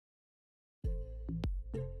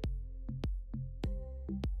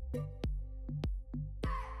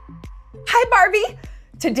Hi, Barbie.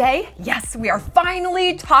 Today, yes, we are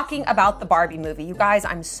finally talking about the Barbie movie. You guys,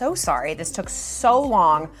 I'm so sorry. This took so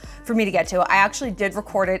long for me to get to. I actually did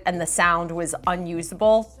record it and the sound was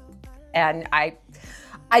unusable. And I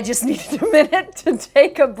just needed a minute to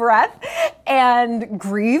take a breath and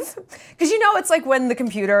grieve. Because you know, it's like when the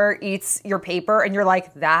computer eats your paper and you're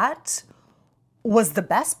like, that was the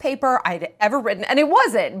best paper I'd ever written. And it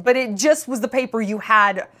wasn't, but it just was the paper you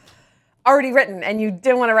had already written and you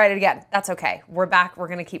didn't want to write it again. That's okay. We're back. We're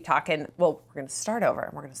going to keep talking. Well, we're going to start over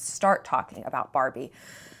and we're going to start talking about Barbie.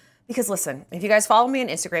 Because listen, if you guys follow me on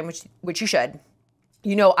Instagram, which you should,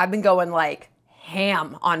 you know I've been going like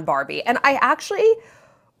ham on Barbie. And I actually,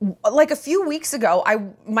 like a few weeks ago,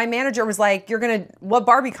 my manager was like, what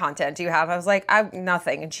Barbie content do you have? I was like,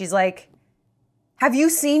 nothing. And she's like, have you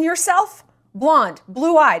seen yourself? Blonde,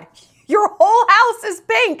 blue-eyed. Your whole house is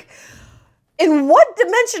pink. In what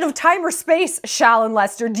dimension of time or space, Shallon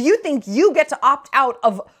Lester, do you think you get to opt out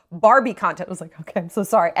of Barbie content? I was like, okay, I'm so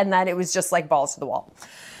sorry. And then it was just like balls to the wall.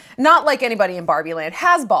 Not like anybody in Barbie land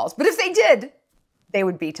has balls, but if they did, they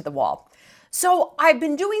would be to the wall. So I've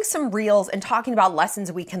been doing some reels and talking about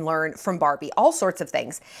lessons we can learn from Barbie, all sorts of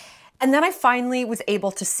things. And then I finally was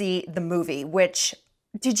able to see the movie, which,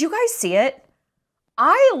 did you guys see it?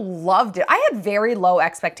 I loved it. I had very low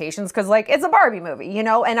expectations because like it's a Barbie movie, you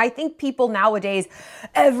know? And I think people nowadays,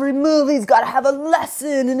 every movie's got to have a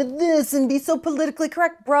lesson and this and be so politically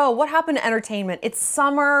correct. Bro, what happened to entertainment? It's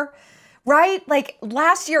summer, right? Like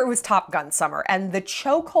last year it was Top Gun summer and the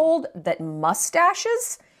chokehold that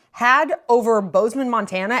mustaches had over Bozeman,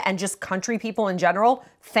 Montana and just country people in general,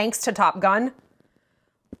 thanks to Top Gun.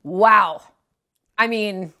 Wow. I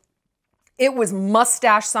mean, it was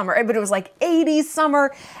mustache summer, but it was like 80s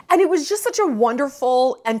summer. And it was just such a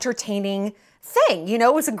wonderful, entertaining thing. You know,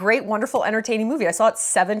 it was a great, wonderful, entertaining movie. I saw it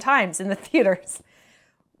 7 times in the theaters,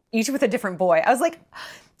 each with a different boy. I was like,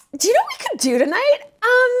 do you know what we could do tonight?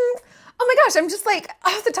 Oh my gosh, I'm just like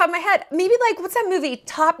off the top of my head. Maybe like, what's that movie?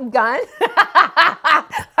 Top Gun?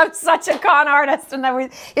 I'm such a con artist. And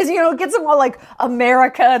that is, you know, it gets them all like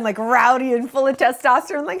America and like rowdy and full of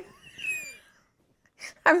testosterone. Like,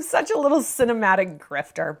 I'm such a little cinematic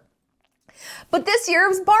grifter. But this year it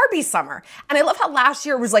was Barbie summer. And I love how last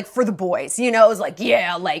year was like for the boys, you know, it was like,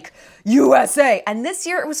 yeah, like USA. And this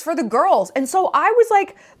year it was for the girls. And so I was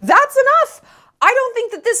like, that's enough. I don't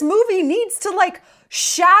think that this movie needs to like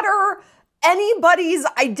shatter anybody's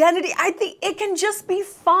identity. I think it can just be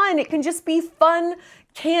fun. It can just be fun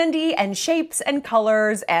candy and shapes and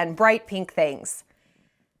colors and bright pink things.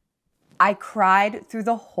 I cried through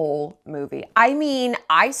the whole movie. I mean,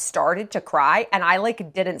 I started to cry and I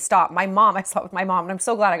like didn't stop. I saw it with my mom and I'm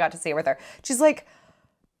so glad I got to see it with her. She's like,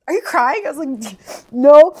 are you crying? I was like,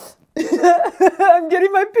 no, I'm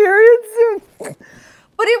getting my period soon.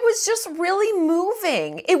 But it was just really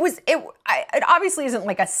moving. It obviously isn't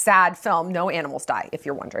like a sad film. No animals die, if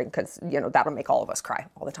you're wondering, because you know, that'll make all of us cry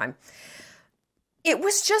all the time. It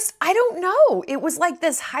was just, I don't know. It was like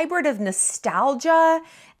this hybrid of nostalgia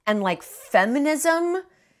and like feminism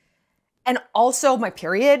and also my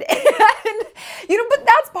period. And, you know, but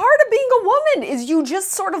that's part of being a woman is you just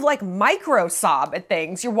sort of like micro sob at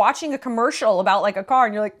things. You're watching a commercial about like a car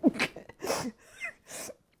and you're like,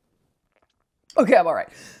 okay, I'm all right.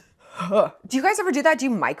 Do you guys ever do that? Do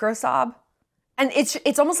you micro sob? And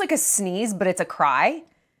it's almost like a sneeze, but it's a cry.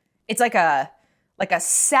 It's like a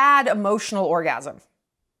sad emotional orgasm.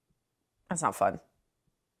 That's not fun.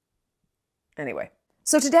 Anyway.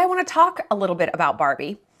 So today I want to talk a little bit about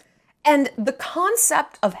Barbie and the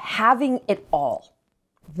concept of having it all.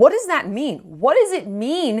 What does that mean? What does it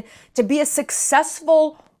mean to be a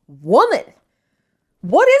successful woman?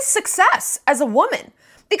 What is success as a woman?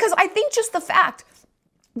 Because I think just the fact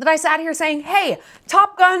that I sat here saying, hey,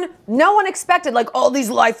 Top Gun, no one expected like all these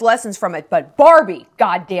life lessons from it, but Barbie,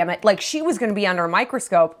 God damn it, like she was going to be under a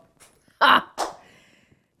microscope.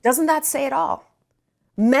 Doesn't that say it all?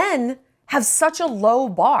 Men have such a low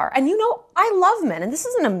bar. And you know, I love men, and this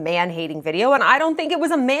isn't a man-hating video, and I don't think it was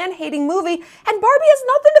a man-hating movie, and Barbie has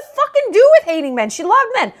nothing to fucking do with hating men. She loved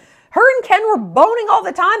men. Her and Ken were boning all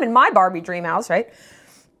the time in my Barbie dream house, right?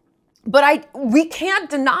 But we can't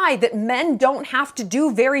deny that men don't have to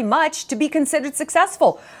do very much to be considered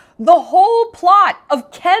successful. The whole plot of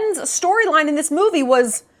Ken's storyline in this movie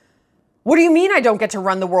was, what do you mean I don't get to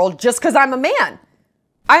run the world just because I'm a man?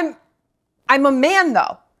 I'm a man,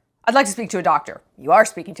 though. I'd like to speak to a doctor. You are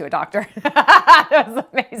speaking to a doctor. That was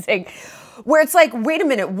amazing. Where it's like, wait a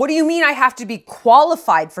minute, what do you mean I have to be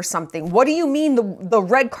qualified for something? What do you mean the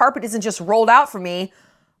red carpet isn't just rolled out for me?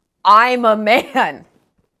 I'm a man.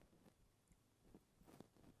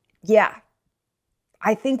 Yeah.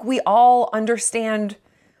 I think we all understand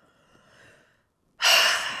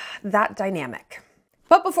that dynamic.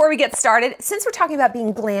 But before we get started, since we're talking about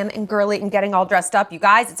being glam and girly and getting all dressed up, you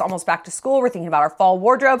guys, it's almost back to school. We're thinking about our fall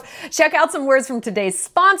wardrobe. Check out some words from today's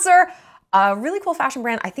sponsor, a really cool fashion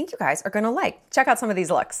brand I think you guys are gonna like. Check out some of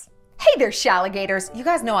these looks. Hey there, Shalligators. You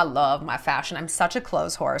guys know I love my fashion. I'm such a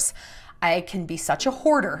clothes horse. I can be such a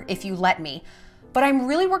hoarder if you let me. But I'm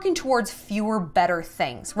really working towards fewer, better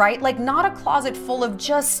things, right? Like not a closet full of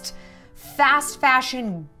just fast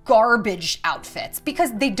fashion garbage outfits,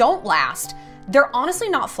 because they don't last. They're honestly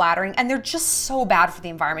not flattering, and they're just so bad for the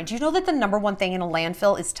environment. Do you know that the #1 thing in a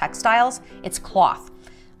landfill is textiles? It's cloth.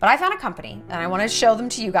 But I found a company, and I want to show them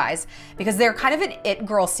to you guys because they're kind of an it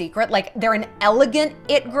girl secret. Like they're an elegant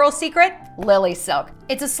it girl secret. Lily Silk.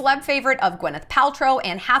 It's a celeb favorite of Gwyneth Paltrow,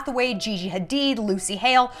 Anne Hathaway, Gigi Hadid, Lucy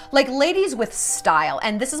Hale, like ladies with style.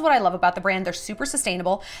 And this is what I love about the brand. They're super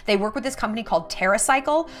sustainable. They work with this company called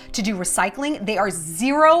TerraCycle to do recycling. They are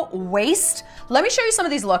zero waste. Let me show you some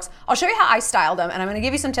of these looks. I'll show you how I styled them, and I'm gonna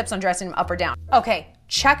give you some tips on dressing them up or down. Okay.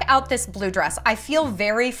 Check out this blue dress. I feel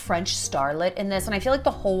very French starlet in this, and I feel like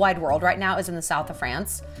the whole wide world right now is in the south of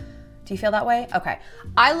France. Do you feel that way? Okay.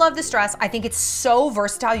 I love this dress. I think it's so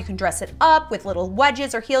versatile. You can dress it up with little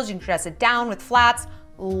wedges or heels. You can dress it down with flats.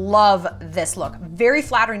 Love this look. Very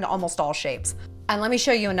flattering to almost all shapes. And let me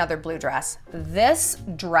show you another blue dress. This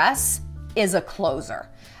dress is a closer.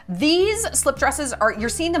 These slip dresses you're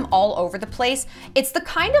seeing them all over the place. It's the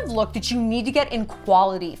kind of look that you need to get in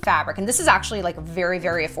quality fabric. And this is actually like very,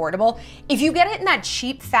 very affordable. If you get it in that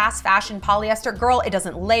cheap, fast fashion polyester, girl, it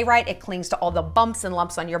doesn't lay right. It clings to all the bumps and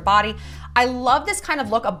lumps on your body. I love this kind of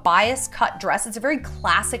look, a bias cut dress. It's a very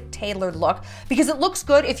classic tailored look because it looks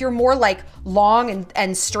good if you're more like long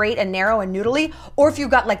and straight and narrow and noodly, or if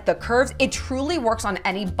you've got like the curves. It truly works on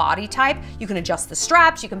any body type. You can adjust the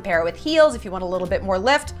straps, you can pair it with heels if you want a little bit more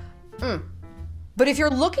lift. But if you're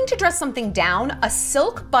looking to dress something down, a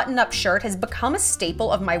silk button-up shirt has become a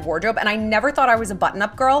staple of my wardrobe, and I never thought I was a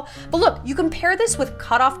button-up girl. But look, you can pair this with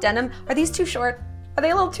cut-off denim. Are these too short? Are they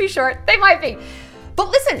a little too short? They might be. But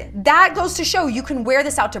listen, that goes to show you can wear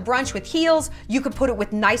this out to brunch with heels. You could put it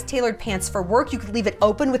with nice tailored pants for work. You could leave it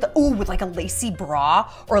open with like a lacy bra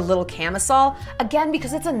or a little camisole. Again,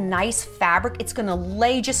 because it's a nice fabric, it's gonna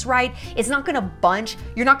lay just right. It's not gonna bunch.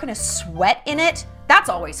 You're not gonna sweat in it. That's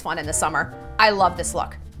always fun in the summer. I love this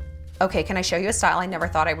look. Okay, can I show you a style I never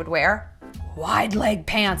thought I would wear? Wide leg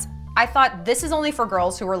pants. I thought this is only for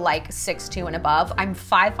girls who are like 6'2" and above. I'm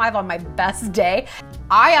 5'5" on my best day.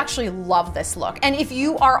 I actually love this look. And if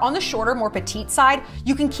you are on the shorter, more petite side,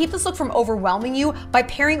 you can keep this look from overwhelming you by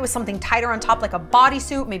pairing it with something tighter on top, like a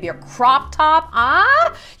bodysuit, maybe a crop top.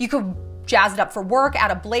 You could jazz it up for work,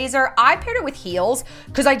 add a blazer. I paired it with heels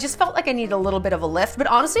because I just felt like I needed a little bit of a lift, but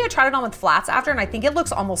honestly, I tried it on with flats after, and I think it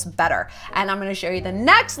looks almost better. And I'm gonna show you the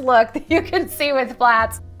next look that you can see with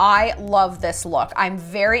flats. I love this look. I'm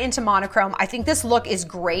very into monochrome. I think this look is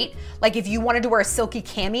great. Like if you wanted to wear a silky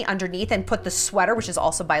cami underneath and put the sweater, which is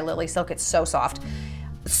also by Lily Silk, it's so soft,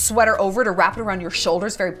 sweater over to wrap it around your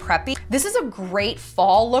shoulders, very preppy. This is a great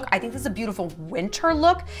fall look. I think this is a beautiful winter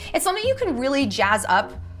look. It's something you can really jazz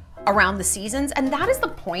up around the seasons, and that is the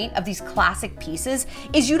point of these classic pieces,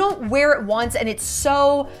 is you don't wear it once and it's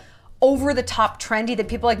so over the top trendy that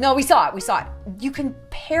people are like, no, we saw it. You can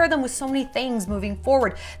pair them with so many things moving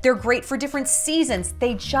forward. They're great for different seasons.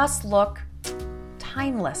 They just look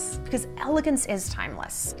timeless because elegance is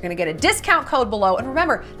timeless. You're gonna get a discount code below, and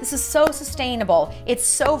remember, this is so sustainable. It's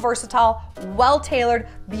so versatile, well-tailored,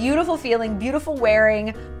 beautiful feeling, beautiful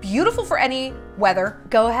wearing, beautiful for any weather.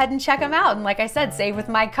 Go ahead and check them out, and like I said, save with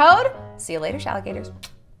my code. See you later, Shalligators.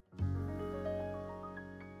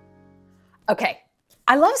 Okay,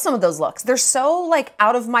 I love some of those looks. They're so like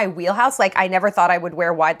out of my wheelhouse. Like I never thought I would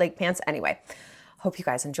wear wide leg pants. Anyway, hope you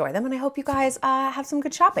guys enjoy them, and I hope you guys have some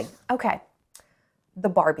good shopping. Okay. The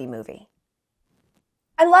Barbie movie.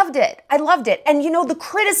 I loved it. And you know, the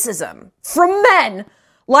criticism from men,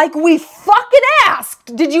 like we fucking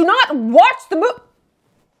asked, did you not watch the movie?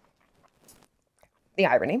 The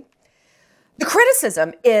irony. The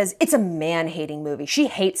criticism is it's a man-hating movie. She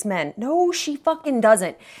hates men. No, she fucking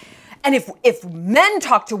doesn't. And if men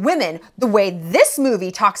talk to women the way this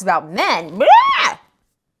movie talks about men, blah,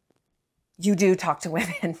 you do talk to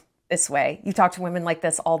women this way. You talk to women like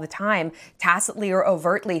this all the time, tacitly or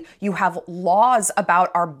overtly. You have laws about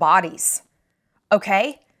our bodies,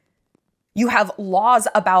 okay? You have laws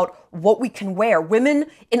about what we can wear. Women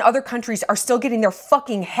in other countries are still getting their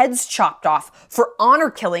fucking heads chopped off for honor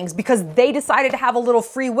killings because they decided to have a little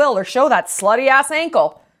free will or show that slutty ass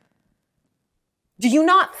ankle. Do you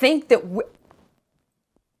not think that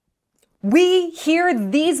We hear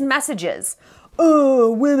these messages,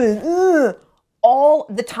 oh, women, all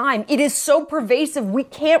the time. It is so pervasive, we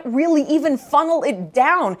can't really even funnel it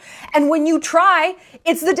down. And when you try,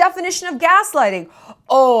 it's the definition of gaslighting.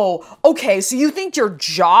 Oh, okay, so you think your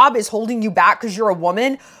job is holding you back because you're a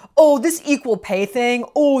woman? Oh, this equal pay thing,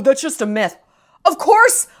 oh, that's just a myth. Of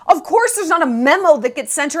course there's not a memo that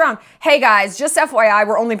gets sent around. Hey guys, just FYI,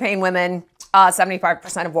 we're only paying women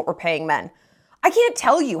 75% of what we're paying men. I can't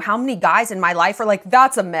tell you how many guys in my life are like,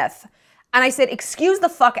 that's a myth. And I said, excuse the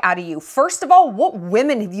fuck out of you. First of all, what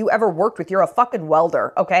women have you ever worked with? You're a fucking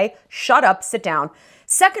welder, okay? Shut up, sit down.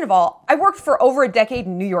 Second of all, I worked for over a decade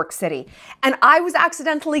in New York City, and I was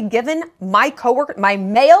accidentally given my coworker, my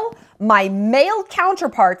male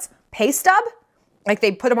counterpart's pay stub, like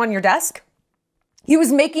they put him on your desk. He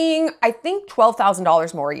was making, I think,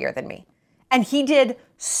 $12,000 more a year than me. And he did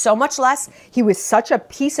so much less. He was such a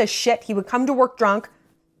piece of shit. He would come to work drunk.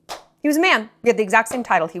 He was a man. We had the exact same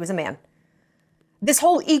title. He was a man. This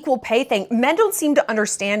whole equal pay thing, men don't seem to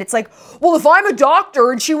understand. It's like, well, if I'm a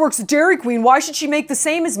doctor and she works at Dairy Queen, why should she make the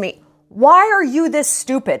same as me? Why are you this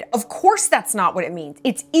stupid? Of course that's not what it means.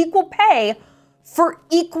 It's equal pay for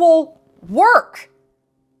equal work.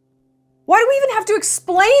 Why do we even have to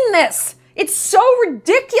explain this? It's so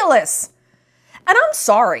ridiculous. And I'm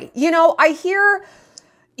sorry, I hear,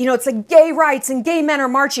 it's like gay rights and gay men are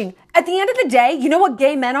marching. At the end of the day, you know what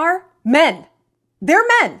gay men are? Men. They're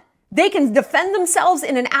men. They can defend themselves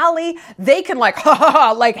in an alley. They can like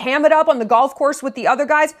ham it up on the golf course with the other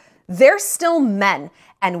guys. They're still men,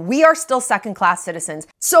 and we are still second-class citizens.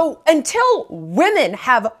 So until women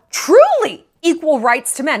have truly equal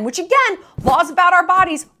rights to men, which again, laws about our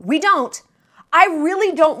bodies, we don't. I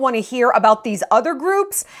really don't want to hear about these other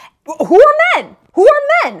groups who are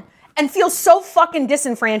men and feel so fucking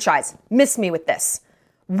disenfranchised. Miss me with this.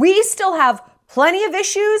 We still have plenty of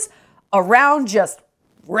issues around just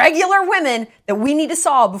regular women that we need to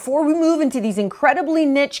solve before we move into these incredibly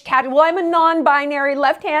niche categories. Well, I'm a non-binary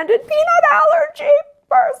left-handed peanut allergy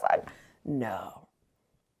person. No.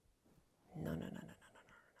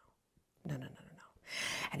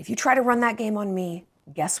 And if you try to run that game on me,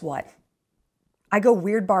 guess what? I go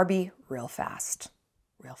weird Barbie real fast.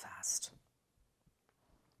 Real fast.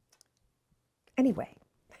 Anyway,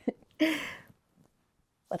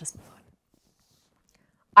 let us move on.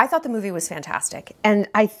 I thought the movie was fantastic. And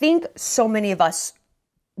I think so many of us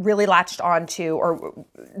really latched on to, or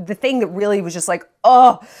the thing that really was just like,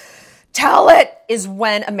 oh, tell it, is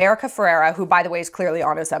when America Ferrera, who by the way is clearly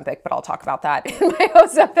on Ozempic, but I'll talk about that in my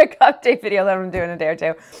Ozempic update video that I'm doing in a day or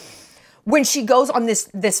two. When she goes on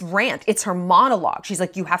this rant, it's her monologue. She's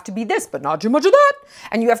like, you have to be this, but not too much of that.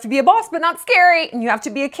 And you have to be a boss, but not scary. And you have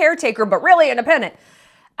to be a caretaker, but really independent.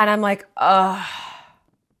 And I'm like, yeah.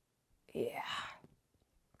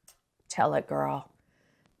 Tell it, girl.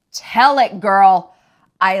 Tell it, girl.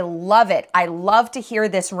 I love it. I love to hear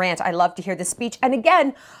this rant. I love to hear this speech. And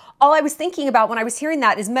again, all I was thinking about when I was hearing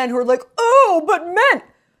that is men who are like, oh, but men.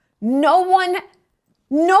 No one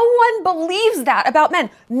believes that about men.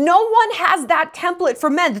 No one has that template for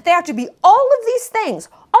men, that they have to be all of these things.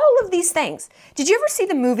 All of these things. Did you ever see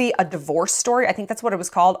the movie A Divorce Story? I think that's what it was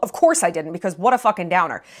called. Of course I didn't, because what a fucking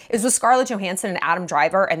downer. It was with Scarlett Johansson and Adam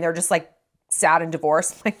Driver, and they're just like sad and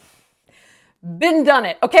divorced. Like, been done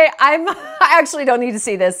it, okay? I actually don't need to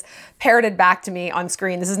see this parroted back to me on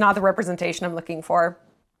screen. This is not the representation I'm looking for.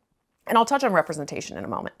 And I'll touch on representation in a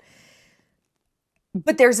moment.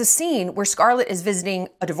 But there's a scene where Scarlett is visiting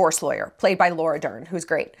a divorce lawyer, played by Laura Dern, who's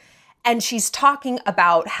great. And she's talking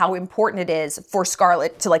about how important it is for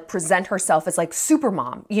Scarlett to like present herself as like super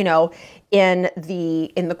mom, in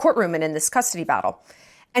the courtroom and in this custody battle.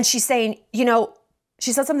 And she's saying,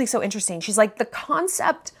 she said something so interesting. She's like, the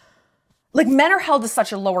concept, like men are held to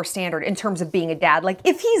such a lower standard in terms of being a dad. Like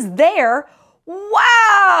if he's there,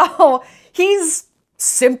 wow, he's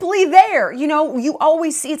simply there. You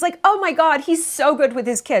always see, it's like, oh my God, he's so good with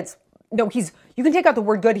his kids. No, you can take out the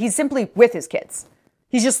word good. He's simply with his kids.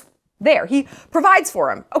 He's just there. He provides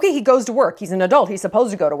for him. Okay, he goes to work. He's an adult. He's supposed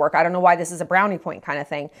to go to work. I don't know why this is a brownie point kind of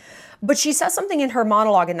thing. But she says something in her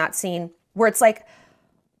monologue in that scene where it's like,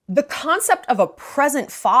 the concept of a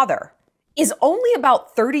present father is only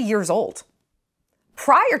about 30 years old.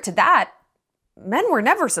 Prior to that, men were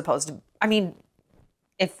never supposed to,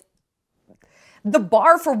 if the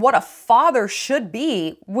bar for what a father should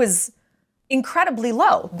be was incredibly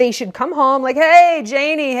low. They should come home like, hey,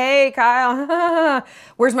 Janie, hey, Kyle,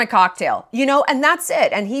 where's my cocktail? And that's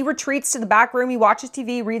it. And he retreats to the back room. He watches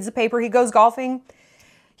TV, reads the paper. He goes golfing.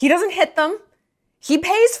 He doesn't hit them. He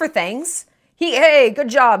pays for things. Hey, good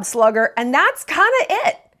job, slugger. And that's kind of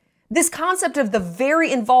it. This concept of the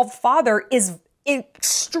very involved father is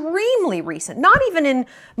extremely recent, not even in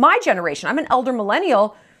my generation. I'm an elder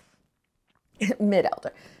millennial,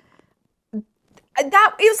 mid-elder.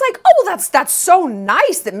 That it was like, oh, well, that's so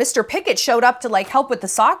nice that Mr. Pickett showed up to like help with the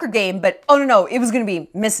soccer game, but oh no, it was going to be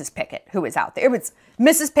Mrs. Pickett who was out there. It was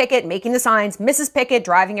Mrs. Pickett making the signs, Mrs. Pickett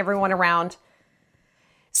driving everyone around.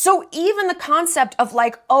 So even the concept of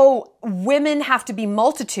like, oh, women have to be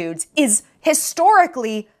multitudes is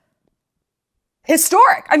historically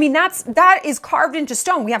historic. I mean, that is carved into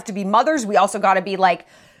stone. We have to be mothers. We also got to be like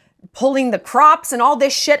pulling the crops and all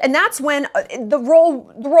this shit. And that's when the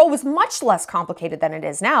role was much less complicated than it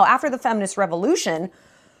is now. After the feminist revolution,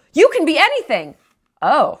 you can be anything.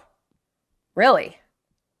 Oh, really?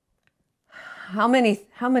 How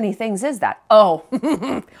many things is that?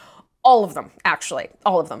 Oh, all of them, actually,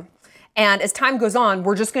 all of them. And as time goes on,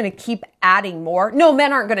 we're just going to keep adding more. No,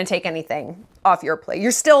 men aren't going to take anything off your plate.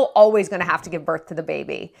 You're still always going to have to give birth to the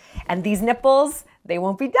baby. And these nipples, they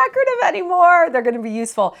won't be decorative anymore. They're going to be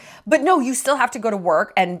useful. But no, you still have to go to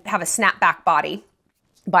work and have a snapback body,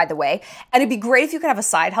 by the way. And it'd be great if you could have a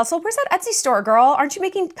side hustle. Where's that Etsy store, girl? Aren't you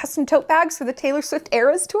making custom tote bags for the Taylor Swift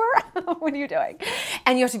Eras tour? What are you doing?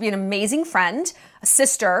 And you have to be an amazing friend, a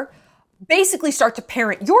sister, basically start to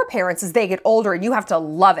parent your parents as they get older, and you have to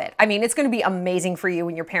love it. I mean, it's going to be amazing for you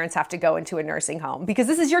when your parents have to go into a nursing home, because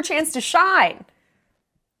this is your chance to shine.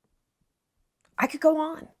 I could go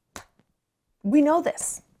on. We know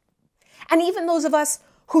this. And even those of us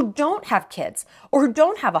who don't have kids or who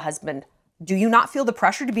don't have a husband, do you not feel the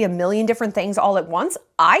pressure to be a million different things all at once?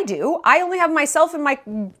 I do. I only have myself and my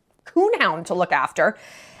coonhound to look after,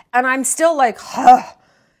 and I'm still like, huh.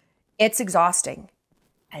 It's exhausting.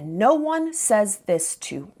 And no one says this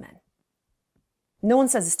to men. No one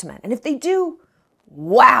says this to men. And if they do,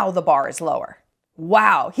 wow, the bar is lower.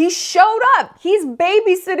 Wow, he showed up. He's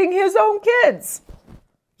babysitting his own kids.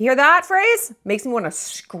 You hear that phrase? Makes me want to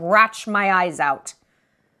scratch my eyes out.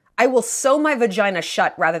 I will sew my vagina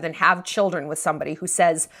shut rather than have children with somebody who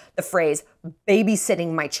says the phrase,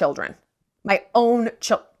 babysitting my children. My own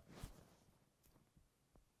children.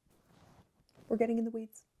 We're getting in the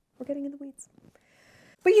weeds. We're getting in the weeds.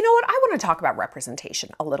 But you know what? I want to talk about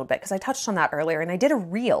representation a little bit, because I touched on that earlier and I did a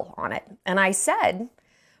reel on it. And I said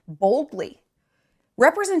boldly,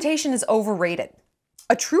 representation is overrated.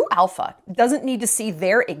 A true alpha doesn't need to see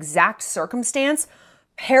their exact circumstance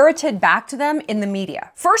parroted back to them in the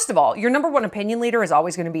media. First of all, your number one opinion leader is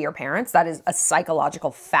always going to be your parents. That is a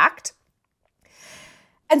psychological fact.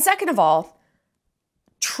 And second of all,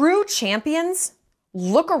 true champions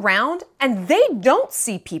look around and they don't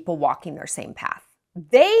see people walking their same path.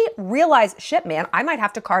 They realize, shit, man, I might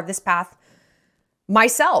have to carve this path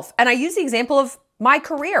myself. And I use the example of my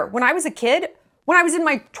career. When I was a kid, when I was in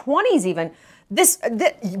my 20s even,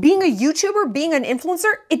 being a YouTuber, being an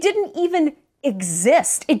influencer, it didn't even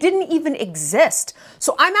exist. It didn't even exist.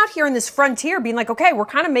 So I'm out here in this frontier being like, okay, we're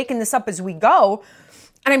kind of making this up as we go.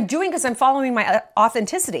 And I'm doing because I'm following my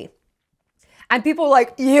authenticity. And people are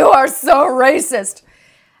like, you are so racist.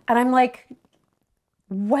 And I'm like,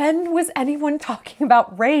 when was anyone talking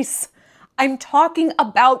about race? I'm talking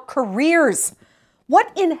about careers.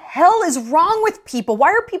 What in hell is wrong with people?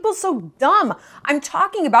 Why are people so dumb? I'm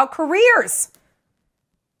talking about careers.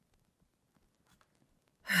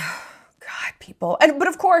 God, people. But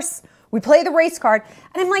of course, we play the race card.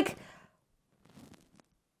 And I'm like,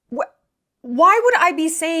 why would I be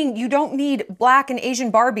saying you don't need Black and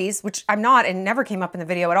Asian Barbies, which I'm not and never came up in the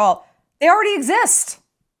video at all? They already exist.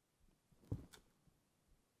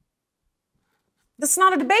 This is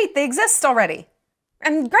not a debate. They exist already.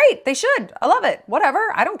 And great, they should. I love it. Whatever,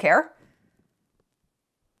 I don't care.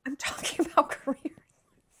 I'm talking about careers.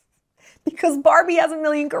 Because Barbie has a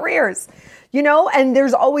million careers, you know? And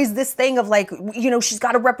there's always this thing of like, you know, she's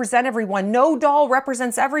got to represent everyone. No doll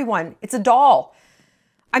represents everyone. It's a doll.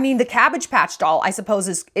 I mean, the Cabbage Patch doll, I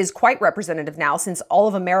suppose, is quite representative now, since all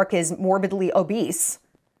of America is morbidly obese.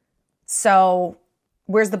 So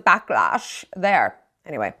where's the backlash there?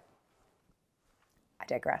 Anyway, I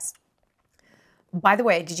digress. By the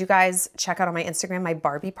way, did you guys check out on my Instagram my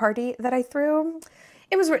Barbie party that I threw?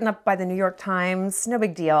 It was written up by the New York Times. No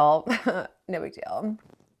big deal. No big deal.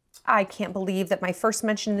 I can't believe that my first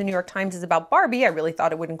mention in the New York Times is about Barbie. I really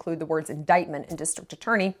thought it would include the words indictment and district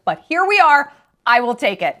attorney, but here we are. I will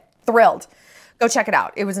take it. Thrilled. Go check it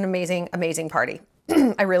out. It was an amazing, amazing party.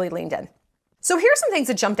 I really leaned in. So here's some things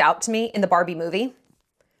that jumped out to me in the Barbie movie.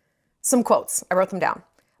 Some quotes. I wrote them down.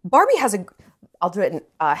 Barbie has a, I'll do it in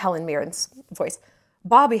Helen Mirren's voice.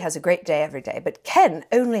 Barbie has a great day every day, but Ken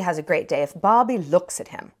only has a great day if Barbie looks at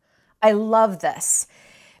him. I love this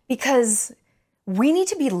because we need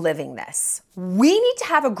to be living this. We need to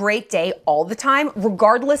have a great day all the time,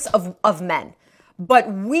 regardless of men.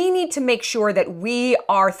 But we need to make sure that we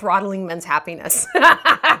are throttling men's happiness.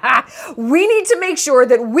 We need to make sure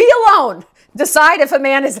that we alone decide if a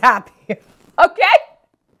man is happy. Okay?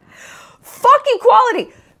 Fuck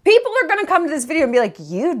equality. People are going to come to this video and be like,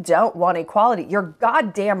 you don't want equality. You're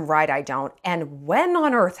goddamn right I don't. And when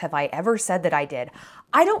on earth have I ever said that I did?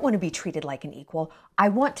 I don't want to be treated like an equal. I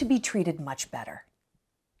want to be treated much better.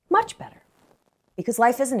 Much better. Because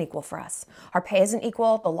life isn't equal for us. Our pay isn't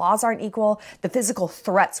equal. The laws aren't equal. The physical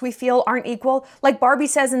threats we feel aren't equal. Like Barbie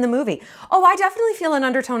says in the movie, oh, I definitely feel an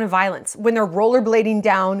undertone of violence when they're rollerblading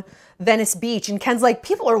down Venice Beach. And Ken's like,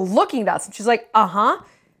 people are looking at us. And she's like, uh-huh.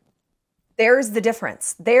 There's the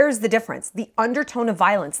difference. There's the difference. The undertone of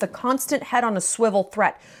violence, the constant head on a swivel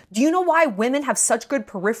threat. Do you know why women have such good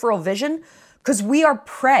peripheral vision? Because we are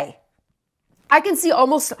prey. I can see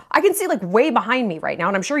like way behind me right now,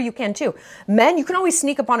 and I'm sure you can too. Men, you can always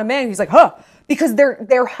sneak up on a man who's like, huh, because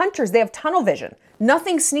they're hunters. They have tunnel vision.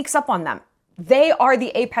 Nothing sneaks up on them. They are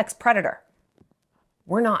the apex predator.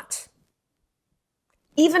 We're not.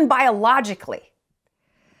 Even biologically,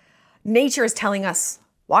 nature is telling us,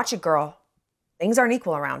 watch it, girl. Things aren't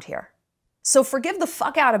equal around here. So forgive the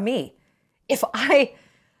fuck out of me if I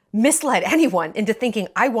misled anyone into thinking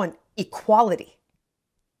I want equality.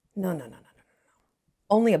 No.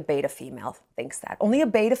 Only a beta female thinks that. Only a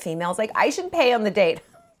beta female is like, I should pay on the date.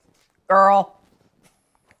 Girl.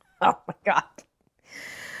 Oh my God.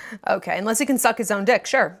 Okay, unless he can suck his own dick.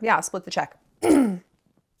 Sure, yeah, split the check.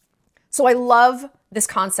 So I love this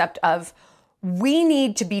concept of we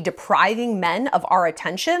need to be depriving men of our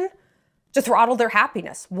attention to throttle their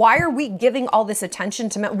happiness. Why are we giving all this attention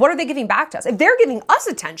to men? What are they giving back to us? If they're giving us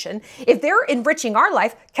attention, if they're enriching our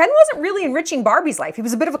life, Ken wasn't really enriching Barbie's life. He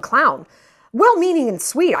was a bit of a clown. Well-meaning and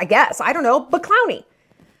sweet, I guess. I don't know, but clowny.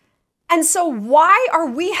 And so why are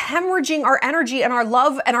we hemorrhaging our energy and our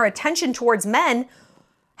love and our attention towards men?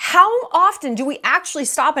 How often do we actually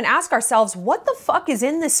stop and ask ourselves, what the fuck is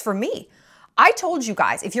in this for me? I told you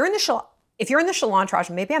guys, if you're in the Shallon,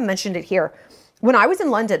 maybe I mentioned it here. When I was in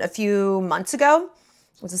London a few months ago,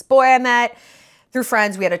 there was this boy I met through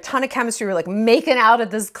friends. We had a ton of chemistry. We were like making out at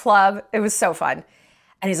this club. It was so fun.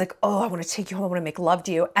 And he's like, oh, I want to take you home. I want to make love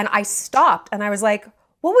to you. And I stopped and I was like,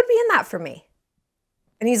 what would be in that for me?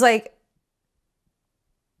 And he's like,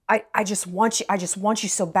 I just want you. I just want you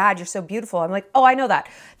so bad. You're so beautiful. I'm like, oh, I know that.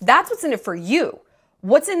 That's what's in it for you.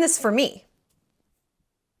 What's in this for me?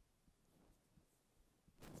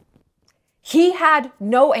 He had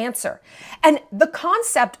no answer. And the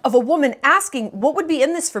concept of a woman asking what would be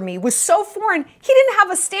in this for me was so foreign, he didn't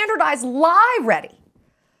have a standardized lie ready.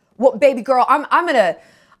 Well, baby girl, I'm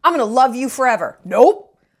gonna love you forever.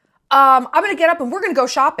 Nope. I'm gonna get up and we're gonna go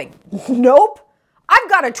shopping. Nope. I've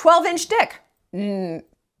got a 12-inch dick.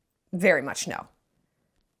 Very much no.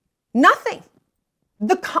 Nothing.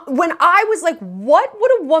 When I was like, what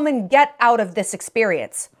would a woman get out of this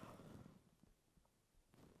experience?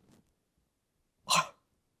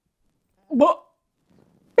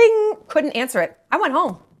 Bing, couldn't answer it. I went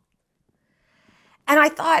home. And I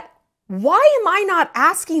thought, why am I not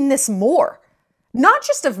asking this more? Not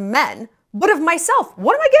just of men, but of myself.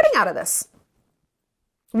 What am I getting out of this?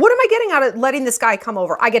 What am I getting out of letting this guy come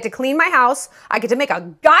over? I get to clean my house. I get to make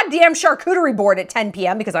a goddamn charcuterie board at 10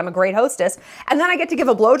 p.m. because I'm a great hostess. And then I get to give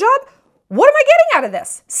a blowjob? What am I getting out of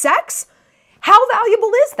this? Sex? How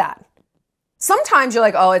valuable is that? Sometimes you're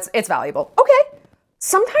like, oh, it's valuable. Okay.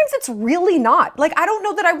 Sometimes it's really not. Like, I don't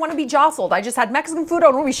know that I want to be jostled. I just had Mexican food. I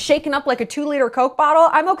don't want to be shaken up like a 2-liter Coke bottle.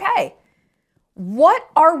 I'm okay. What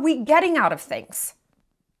are we getting out of things?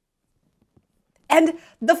 And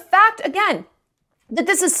the fact, again, that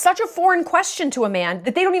this is such a foreign question to a man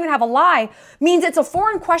that they don't even have a lie means it's a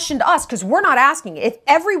foreign question to us because we're not asking it. If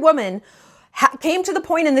every woman came to the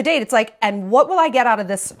point in the date, it's like, and what will I get out of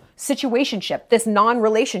this situationship, this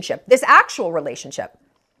non-relationship, this actual relationship?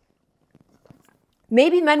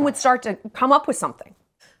 Maybe men would start to come up with something.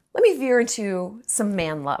 Let me veer into some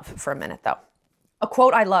man love for a minute, though. A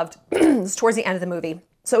quote I loved is towards the end of the movie.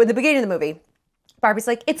 So in the beginning of the movie, Barbie's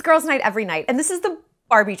like, it's girls' night every night. And this is the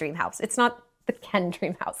Barbie dream house. It's not the Ken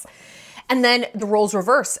dream house. And then the roles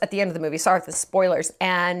reverse at the end of the movie. Sorry for the spoilers.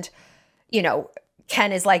 And, you know,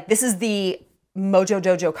 Ken is like, this is the Mojo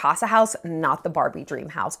Dojo Casa house, not the Barbie dream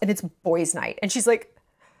house. And it's boys' night. And she's like,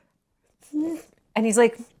 and he's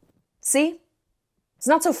like, see? It's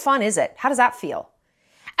not so fun, is it? How does that feel?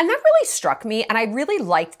 And that really struck me. And I really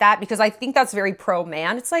liked that because I think that's very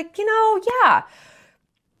pro-man. It's like, you know, yeah,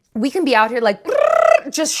 we can be out here like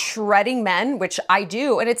just shredding men, which I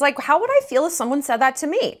do. And it's like, how would I feel if someone said that to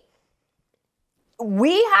me?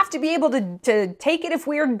 we have to be able to take it if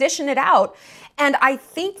we are dishing it out. And I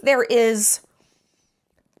think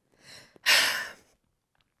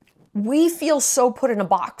we feel so put in a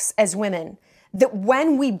box as women that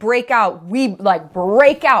when we break out, we like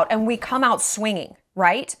break out and we come out swinging,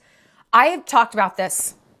 right? I have talked about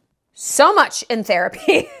this so much in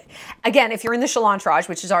therapy. Again, if you're in the Shallon,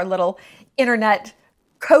 which is our little internet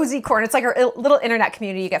cozy corner, it's like our little internet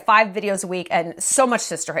community. You get 5 videos a week and so much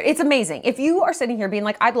sisterhood. It's amazing. If you are sitting here being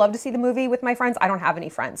like, I'd love to see the movie with my friends, I don't have any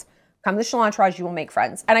friends. Come to the Shallon, you will make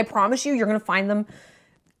friends. And I promise you, you're going to find them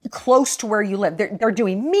close to where you live. They're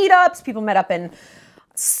doing meetups. People met up in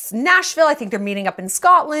Nashville. I think they're meeting up in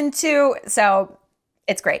Scotland too. So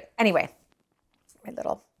it's great. Anyway, my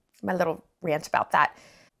little rant about that.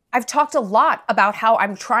 I've talked a lot about how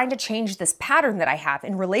I'm trying to change this pattern that I have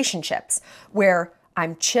in relationships where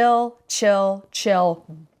I'm chill, chill, chill,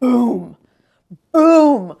 boom,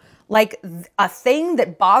 boom. Like a thing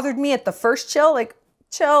that bothered me at the first chill, like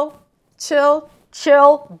chill, chill,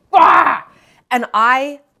 chill, bah! And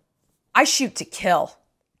I shoot to kill.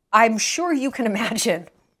 I'm sure you can imagine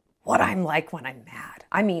what I'm like when I'm mad.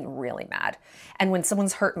 I mean, really mad. And when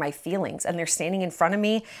someone's hurt my feelings and they're standing in front of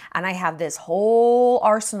me and I have this whole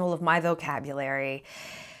arsenal of my vocabulary,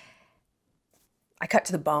 I cut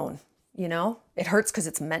to the bone, you know? It hurts because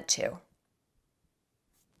it's meant to.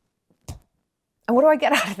 And what do I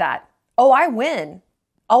get out of that? Oh, I win.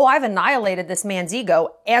 Oh, I've annihilated this man's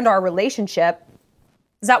ego and our relationship.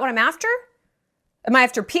 Is that what I'm after? Am I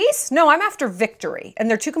after peace? No, I'm after victory. And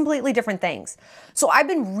they're two completely different things. So I've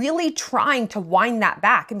been really trying to wind that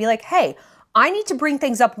back and be like, hey, I need to bring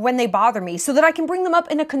things up when they bother me so that I can bring them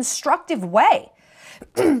up in a constructive way.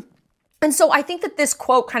 And so I think that this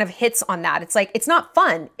quote kind of hits on that. It's like, it's not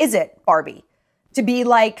fun, is it, Barbie, to be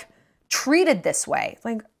like treated this way?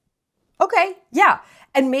 Like, okay, yeah.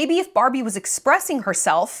 And maybe if Barbie was expressing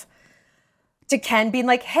herself to Ken being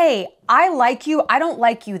like, hey, I like you, I don't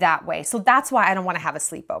like you that way. So that's why I don't want to have a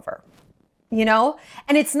sleepover, you know?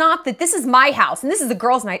 And it's not that this is my house and this is the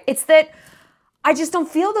girls' night. It's that I just don't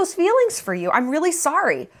feel those feelings for you. I'm really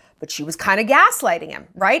sorry. But she was kind of gaslighting him,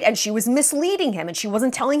 right? And she was misleading him and she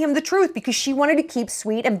wasn't telling him the truth because she wanted to keep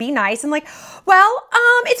sweet and be nice and like, well,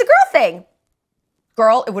 it's a girl thing.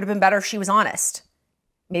 Girl, it would have been better if she was honest.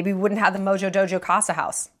 Maybe we wouldn't have the Mojo Dojo Casa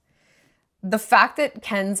house. The fact that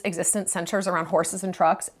Ken's existence centers around horses and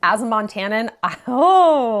trucks, as a Montanan,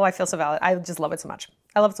 I feel so valid. I just love it so much.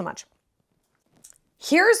 I love it so much.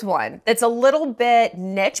 Here's one that's a little bit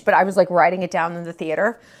niche, but I was like writing it down in the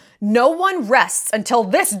theater. No one rests until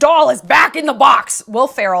this doll is back in the box. Will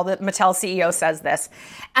Ferrell, the Mattel CEO, says this.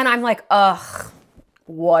 And I'm like, ugh,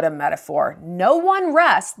 what a metaphor. No one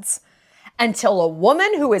rests until a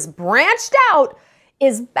woman who is branched out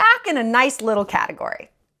is back in a nice little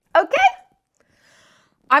category. Okay?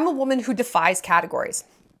 I'm a woman who defies categories.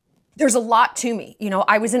 There's a lot to me. You know,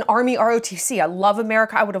 I was in Army ROTC. I love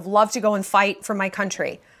America. I would have loved to go and fight for my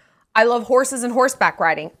country. I love horses and horseback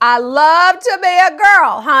riding. I love to be a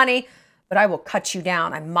girl, honey. But I will cut you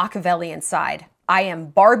down. I'm Machiavelli inside. I am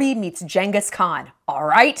Barbie meets Genghis Khan, all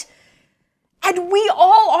right? And we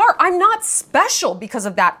all are. I'm not special because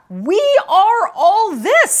of that. We are all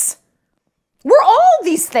this. We're all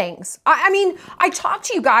these things. I mean, I talk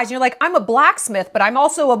to you guys and you're like, I'm a blacksmith, but I'm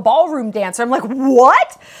also a ballroom dancer. I'm like,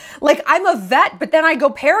 what? Like, I'm a vet, but then I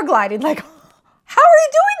go paragliding. Like, how are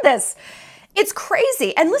you doing this? It's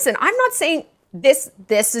crazy. And listen, I'm not saying this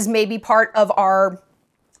is maybe part of our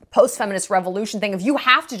post-feminist revolution thing of you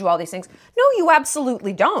have to do all these things. No, you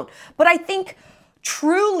absolutely don't. But I think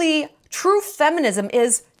true feminism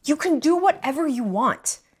is you can do whatever you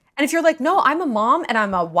want. And if you're like, no, I'm a mom and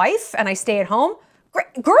I'm a wife and I stay at home,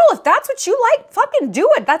 great. Girl, if that's what you like, fucking do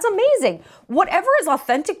it. That's amazing. Whatever is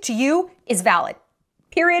authentic to you is valid.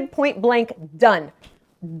 Period, point blank, done.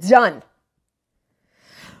 Done.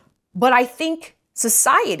 But I think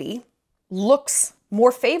society looks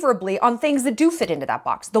more favorably on things that do fit into that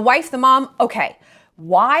box. The wife, the mom, okay.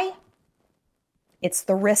 Why? It's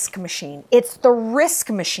the risk machine. It's the risk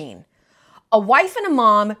machine. A wife and a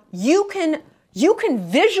mom, you can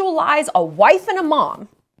visualize a wife and a mom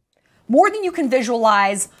more than you can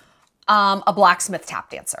visualize a blacksmith tap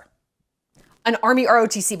dancer, an Army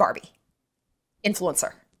ROTC Barbie,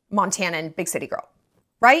 influencer, Montanan, big city girl,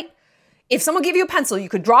 right? If someone gave you a pencil, you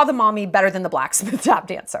could draw the mommy better than the blacksmith tap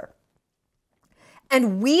dancer.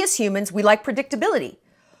 And we as humans, we like predictability.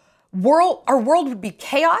 Our world would be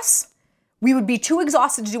chaos. We would be too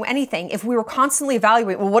exhausted to do anything if we were constantly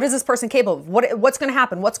evaluating, well, what is this person capable of? What's going to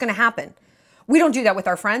happen? What's going to happen? We don't do that with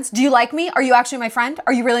our friends. Do you like me? Are you actually my friend?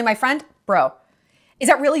 Are you really my friend? Bro, Is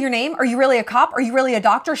that really your name? Are you really a cop? Are you really a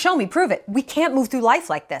doctor? Show me, prove it. We can't move through life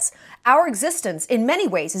like this. Our existence in many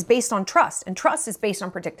ways is based on trust, and trust is based on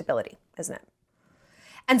predictability, isn't it?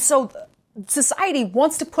 And so society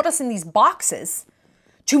wants to put us in these boxes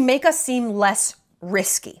to make us seem less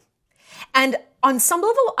risky. And on some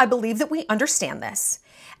level, I believe that we understand this.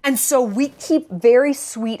 And so we keep very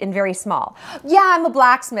sweet and very small. Yeah, I'm a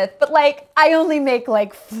blacksmith, but like, I only make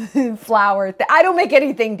like flour. I don't make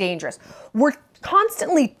anything dangerous. We're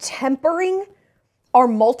constantly tempering our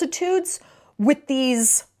multitudes with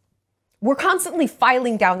these, we're constantly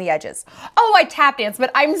filing down the edges. Oh, I tap dance, but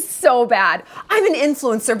I'm so bad. I'm an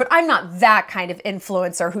influencer, but I'm not that kind of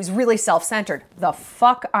influencer who's really self-centered. The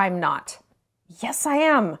fuck I'm not. Yes, I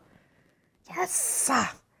am. Yes,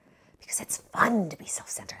 because it's fun to be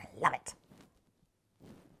self-centered. I love it.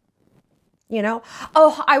 You know,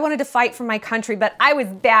 oh, I wanted to fight for my country, but I was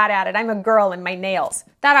bad at it. I'm a girl and my nails.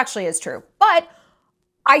 That actually is true. But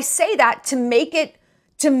I say that to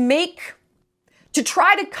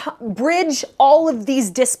try to bridge all of these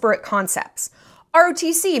disparate concepts.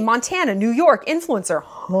 ROTC, Montana, New York, influencer,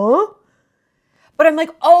 huh? But I'm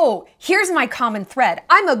like, oh, here's my common thread.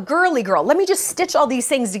 I'm a girly girl. Let me just stitch all these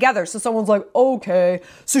things together. So someone's like, okay,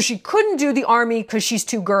 so she couldn't do the army because she's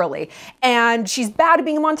too girly. And she's bad at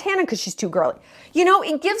being a Montana because she's too girly. You know,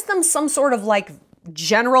 it gives them some sort of like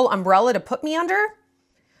general umbrella to put me under.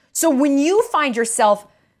 So when you find yourself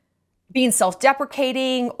being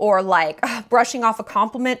self-deprecating or like brushing off a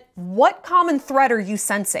compliment, what common thread are you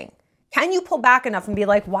sensing? Can you pull back enough and be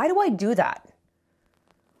like, why do I do that?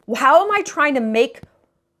 How am I trying to make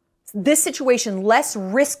this situation less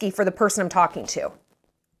risky for the person I'm talking to?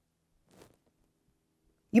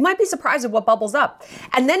 You might be surprised at what bubbles up.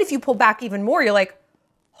 And then if you pull back even more, you're like,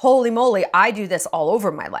 holy moly, I do this all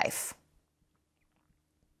over my life.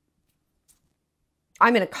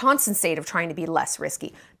 I'm in a constant state of trying to be less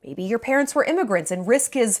risky. Maybe your parents were immigrants and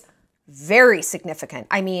risk is very significant.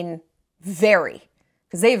 I mean, very,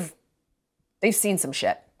 because they've seen some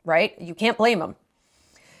shit, right? You can't blame them.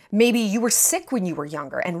 Maybe you were sick when you were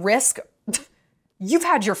younger and risk, you've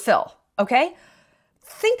had your fill, okay?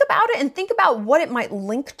 Think about it and think about what it might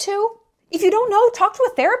link to. If you don't know, talk to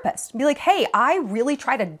a therapist. Be like, hey, I really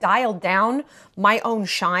try to dial down my own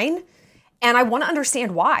shine and I want to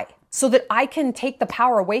understand why so that I can take the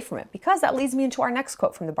power away from it. Because that leads me into our next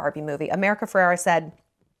quote from the Barbie movie. America Ferrera said,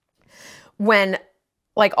 when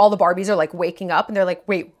like all the Barbies are like waking up and they're like,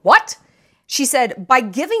 wait, what? She said, by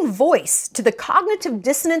giving voice to the cognitive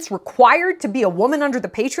dissonance required to be a woman under the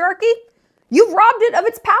patriarchy, you've robbed it of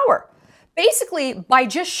its power. Basically, by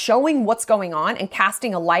just showing what's going on and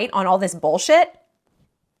casting a light on all this bullshit,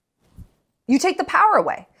 you take the power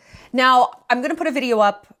away. Now, I'm going to put a video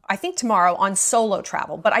up, I think tomorrow, on solo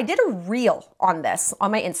travel, but I did a reel on this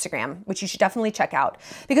on my Instagram, which you should definitely check out,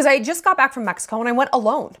 because I just got back from Mexico and I went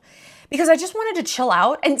alone. Because I just wanted to chill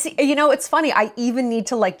out. And see, you know, it's funny, I even need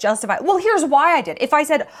to like justify, well, here's why I did. If I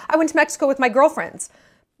said I went to Mexico with my girlfriends,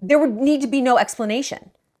 there would need to be no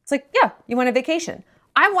explanation. It's like, yeah, you went on vacation.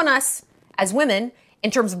 I want us as women,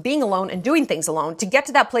 in terms of being alone and doing things alone, to get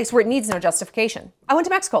to that place where it needs no justification. I went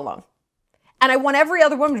to Mexico alone. And I want every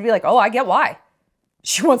other woman to be like, oh, I get why.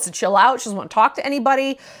 She wants to chill out. She doesn't want to talk to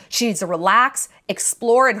anybody. She needs to relax,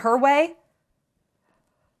 explore in her way.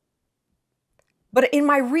 But in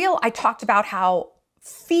my reel, I talked about how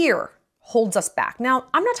fear holds us back. Now,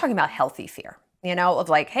 I'm not talking about healthy fear, you know, of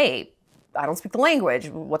like, hey, I don't speak the language.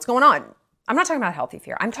 What's going on? I'm not talking about healthy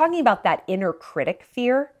fear. I'm talking about that inner critic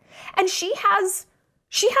fear. And she has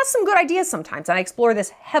some good ideas sometimes. And I explore this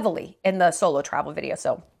heavily in the solo travel video.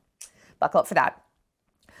 So buckle up for that.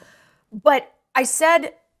 But I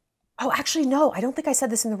said, oh, actually, no, I don't think I said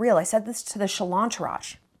this in the reel. I said this to the Shallon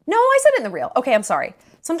Entourage. No, I said it in the reel. Okay, I'm sorry.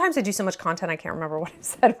 Sometimes I do so much content, I can't remember what I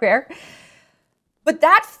said where. But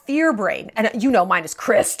that fear brain, and you know mine is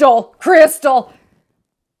Crystal.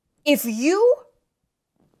 If you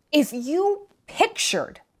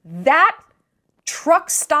pictured that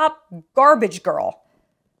truck stop garbage girl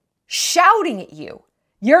shouting at you,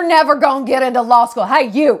 you're never gonna get into law school. Hey,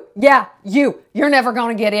 you, yeah, you're never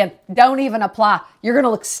gonna get in. Don't even apply. You're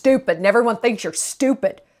gonna look stupid and everyone thinks you're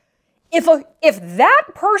stupid. If that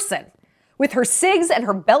person with her SIGs and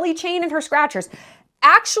her belly chain and her scratchers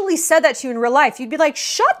actually said that to you in real life, you'd be like,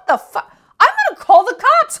 shut the fuck, I'm gonna call the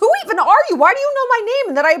cops. Who even are you? Why do you know my name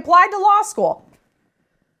and that I applied to law school?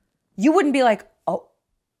 You wouldn't be like, oh,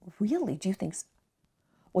 really? Do you think so?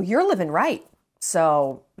 Well, you're living right.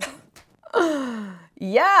 So,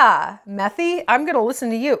 yeah, Methy, I'm gonna listen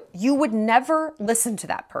to you. You would never listen to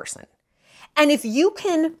that person. And if you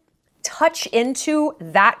can touch into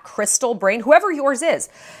that crystal brain, whoever yours is,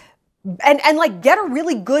 and like get a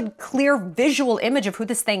really good, clear visual image of who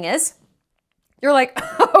this thing is, you're like,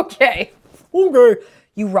 okay.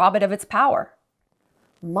 You rob it of its power.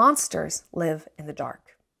 Monsters live in the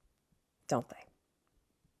dark, don't they?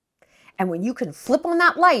 And when you can flip on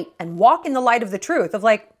that light and walk in the light of the truth of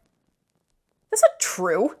like, that's not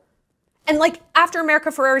true. And like after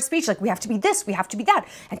America Ferrera's speech, like we have to be this, we have to be that,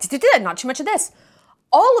 and not too much of this.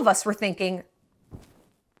 All of us were thinking,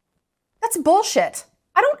 that's bullshit.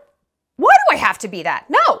 Why do I have to be that?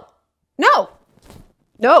 No,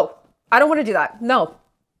 I don't want to do that. No.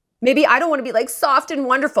 Maybe I don't want to be like soft and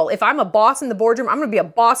wonderful. If I'm a boss in the boardroom, I'm going to be a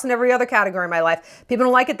boss in every other category in my life. People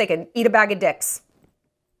don't like it, they can eat a bag of dicks.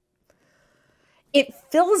 It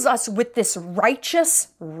fills us with this righteous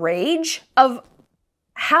rage of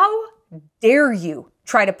how dare you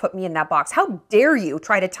try to put me in that box? How dare you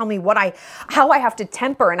try to tell me how I have to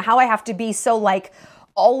temper and how I have to be so like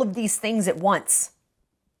all of these things at once?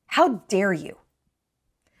 How dare you?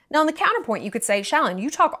 Now, on the counterpoint, you could say, Shallon, you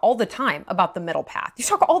talk all the time about the middle path. You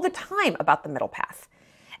talk all the time about the middle path.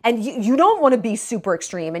 And you don't want to be super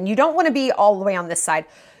extreme and you don't want to be all the way on this side.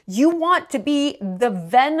 You want to be the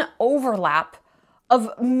Venn overlap of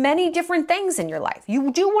many different things in your life.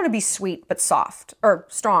 You do want to be sweet but soft, or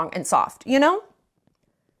strong and soft, you know?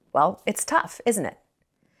 Well, it's tough, isn't it?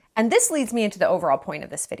 And this leads me into the overall point of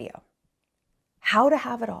this video. How to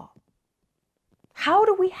have it all. How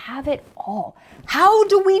do we have it all? How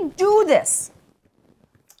do we do this?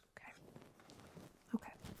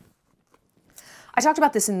 Okay. I talked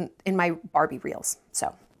about this in my Barbie reels. So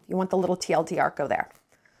if you want the little TLDR, go there.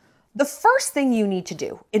 The first thing you need to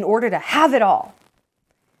do in order to have it all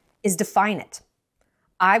is define it.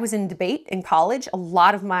 I was in debate in college. A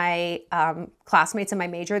lot of my classmates in my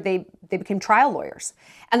major, they became trial lawyers.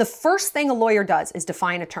 And the first thing a lawyer does is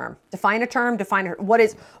define a term. Define a term, what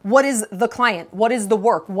is the client? What is the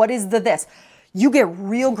work? What is the this? You get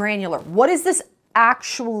real granular. What does this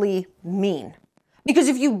actually mean? Because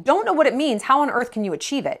if you don't know what it means, how on earth can you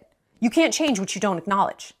achieve it? You can't change what you don't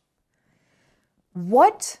acknowledge.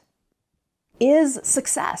 What is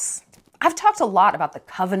success? I've talked a lot about the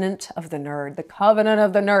covenant of the nerd, the covenant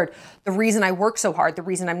of the nerd, the reason I work so hard, the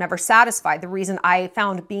reason I'm never satisfied, the reason I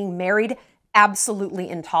found being married absolutely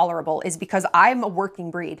intolerable is because I'm a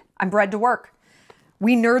working breed. I'm bred to work.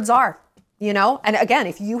 We nerds are, you know? And again,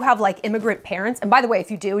 if you have like immigrant parents, and by the way,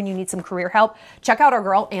 if you do and you need some career help, check out our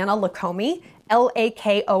girl, Anna Lakomi,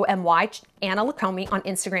 Lakomy, Anna Lakomi on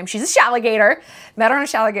Instagram. She's a Shalligator. Met her on a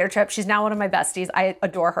Shalligator trip. She's now one of my besties. I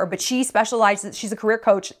adore her, but she specializes, she's a career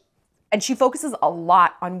coach. And she focuses a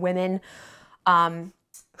lot on women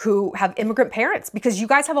who have immigrant parents because you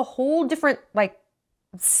guys have a whole different like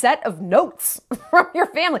set of notes from your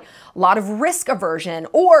family. A lot of risk aversion,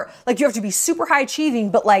 or like you have to be super high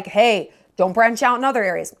achieving, but like, hey, don't branch out in other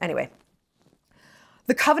areas. Anyway,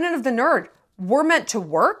 the covenant of the nerd, we're meant to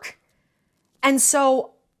work. And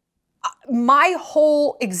so my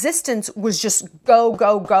whole existence was just go,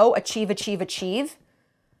 go, go, achieve, achieve, achieve.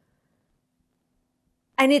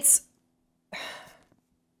 And it's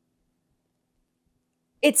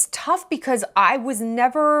tough because I was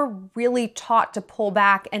never really taught to pull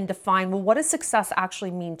back and define, well, what does success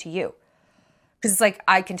actually mean to you? Because it's like,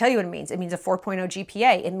 I can tell you what it means. It means a 4.0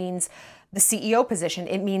 GPA. It means the CEO position.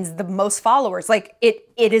 It means the most followers. Like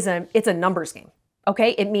it's a numbers game.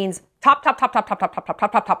 Okay. It means top.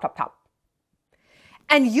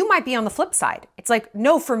 And you might be on the flip side. It's like,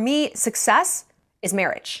 no, for me, success is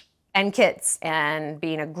marriage and kids and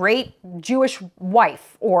being a great Jewish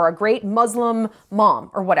wife or a great Muslim mom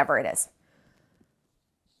or whatever it is.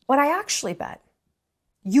 But I actually bet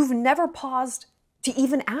you've never paused to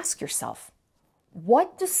even ask yourself,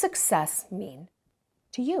 what does success mean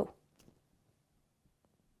to you?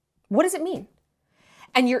 What does it mean?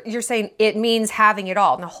 And you're saying it means having it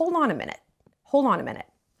all. Now, hold on a minute. Hold on a minute.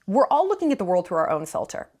 We're all looking at the world through our own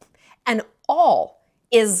filter. And all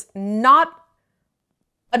is not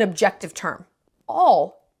an objective term.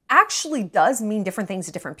 All actually does mean different things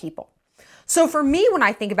to different people. So for me, when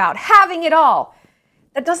I think about having it all,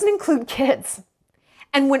 that doesn't include kids.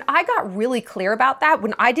 And when I got really clear about that,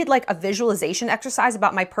 when I did like a visualization exercise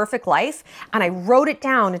about my perfect life and I wrote it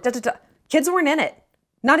down, kids weren't in it.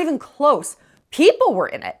 Not even close. People were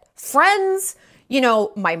in it. Friends, you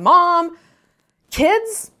know, my mom,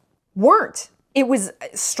 kids weren't. It was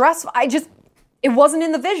stressful. It wasn't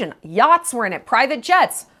in the vision. Yachts were in it, private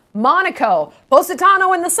jets, Monaco,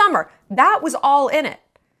 Positano in the summer. That was all in it.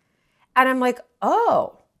 And I'm like,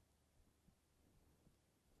 oh,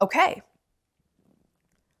 okay.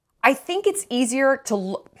 I think it's easier to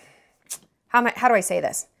look, how do I say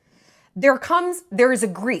this? There is a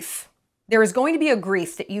grief There is going to be a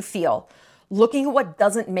grief that you feel looking at what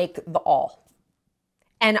doesn't make the all.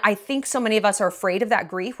 And I think so many of us are afraid of that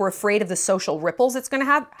grief. We're afraid of the social ripples it's going to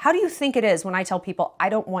have. How do you think it is when I tell people I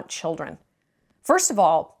don't want children? First of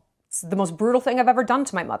all, it's the most brutal thing I've ever done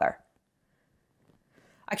to my mother.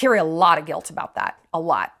 I carry a lot of guilt about that, a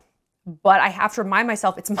lot. But I have to remind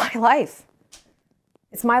myself it's my life.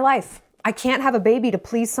 It's my life. I can't have a baby to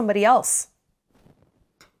please somebody else.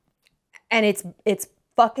 And it's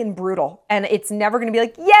fucking brutal. And it's never going to be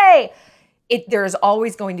like, yay! There's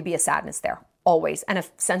always going to be a sadness there. Always. And a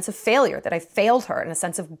sense of failure, that I failed her, and a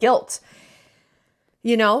sense of guilt.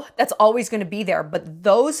 You know, that's always going to be there. But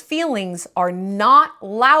those feelings are not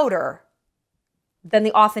louder than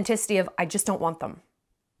the authenticity of, I just don't want them.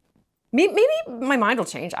 Maybe my mind will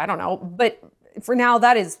change. I don't know. But for now,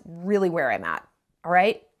 that is really where I'm at. All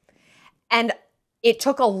right. And it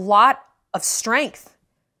took a lot of strength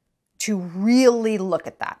to really look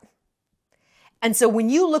at that. And so when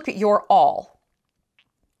you look at your all,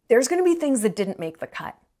 there's going to be things that didn't make the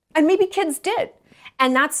cut. And maybe kids did.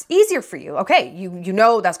 And that's easier for you. Okay, you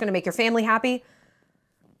know that's going to make your family happy.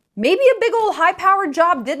 Maybe a big old high-powered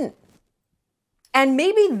job didn't. And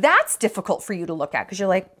maybe that's difficult for you to look at because you're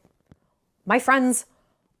like, my friends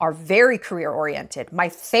are very career-oriented. My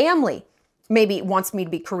family maybe wants me to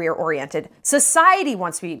be career-oriented. Society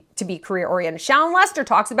wants me to be career-oriented. Shallon Lester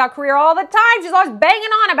talks about career all the time. She's always banging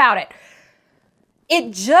on about it.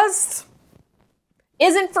 It just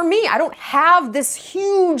isn't for me. I don't have this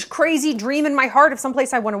huge, crazy dream in my heart of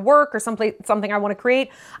someplace I want to work or something I want to create.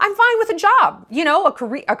 I'm fine with a job, you know, a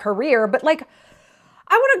career, but like,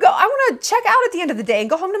 I want to check out at the end of the day and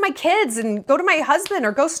go home to my kids and go to my husband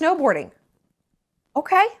or go snowboarding.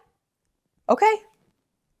 Okay. Okay.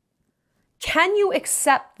 Can you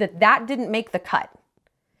accept that that didn't make the cut?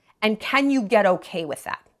 And can you get okay with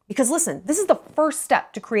that? Because listen, this is the first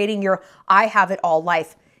step to creating your I have it all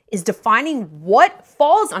life, is defining what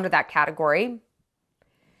falls under that category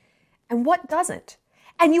and what doesn't.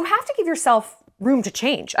 And you have to give yourself room to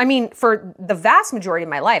change. I mean, for the vast majority of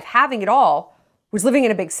my life, having it all was living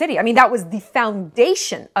in a big city. I mean, that was the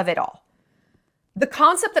foundation of it all. The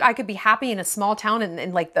concept that I could be happy in a small town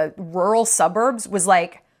in like the rural suburbs was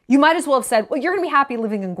like, you might as well have said, well, you're going to be happy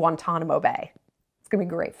living in Guantanamo Bay. It's going to be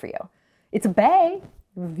great for you. It's a bay,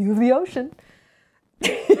 view of the ocean.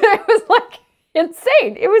 It was like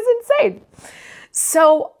insane. It was insane.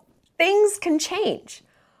 So things can change,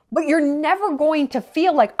 but you're never going to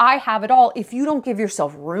feel like I have it all if you don't give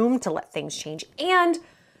yourself room to let things change and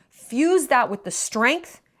fuse that with the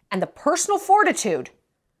strength and the personal fortitude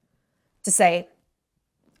to say,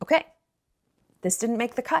 okay, this didn't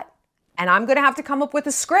make the cut. And I'm going to have to come up with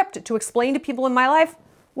a script to explain to people in my life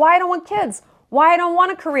why I don't want kids, why I don't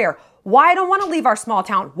want a career, why I don't want to leave our small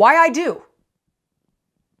town, why I do.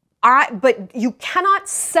 All right, but you cannot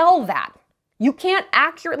sell that. You can't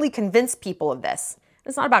accurately convince people of this.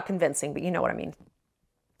 It's not about convincing, but you know what I mean.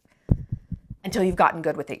 Until you've gotten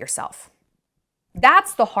good with it yourself.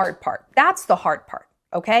 That's the hard part. That's the hard part,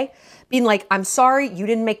 okay? Being like, I'm sorry, you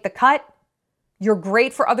didn't make the cut. You're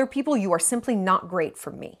great for other people. You are simply not great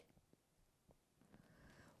for me.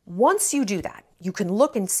 Once you do that, you can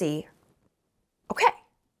look and see, okay,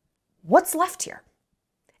 what's left here?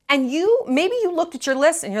 And maybe you looked at your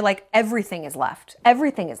list and you're like, everything is left.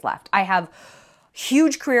 Everything is left. I have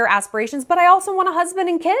huge career aspirations, but I also want a husband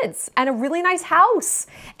and kids and a really nice house.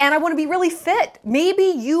 And I want to be really fit. Maybe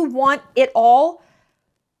you want it all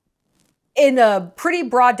in a pretty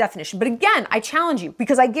broad definition. But again, I challenge you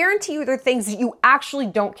because I guarantee you there are things that you actually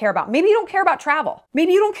don't care about. Maybe you don't care about travel.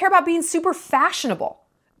 Maybe you don't care about being super fashionable.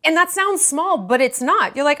 And that sounds small, but it's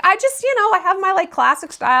not. You're like, I just, I have my like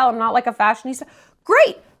classic style. I'm not like a fashionista.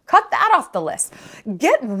 Great. Cut that off the list.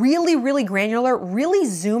 Get really, really granular, really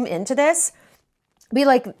zoom into this. Be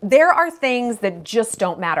like, there are things that just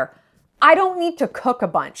don't matter. I don't need to cook a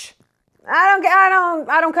bunch. I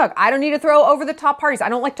don't cook. I don't need to throw over the top parties. I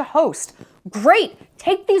don't like to host. Great.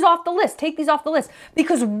 Take these off the list. Take these off the list.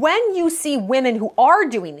 Because when you see women who are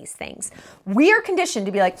doing these things, we are conditioned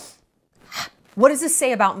to be like, what does this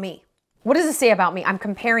say about me? What does this say about me? I'm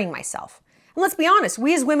comparing myself. And let's be honest,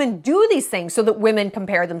 we as women do these things so that women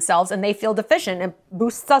compare themselves and they feel deficient and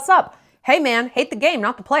boosts us up. Hey man, hate the game,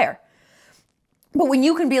 not the player. But when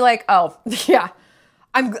you can be like, oh yeah,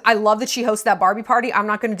 I love that she hosts that Barbie party. I'm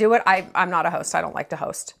not going to do it. I'm not a host. I don't like to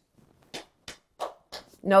host.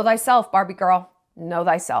 Know thyself, Barbie girl. Know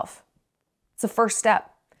thyself. It's the first step.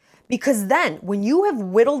 Because then when you have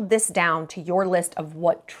whittled this down to your list of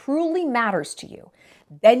what truly matters to you,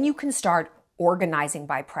 then you can start organizing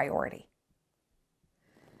by priority.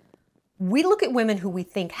 we look at women who we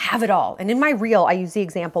think have it all. And in my reel, I use the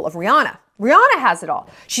example of Rihanna. Rihanna has it all.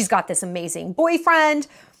 She's got this amazing boyfriend,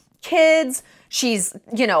 kids. She's,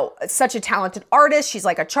 you know, such a talented artist. She's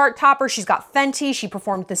like a chart topper. She's got Fenty. She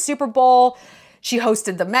performed at the Super Bowl. She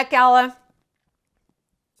hosted the Met Gala.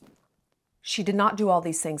 She did not do all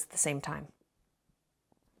these things at the same time.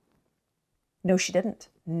 No, she didn't.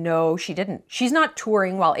 No, she didn't. She's not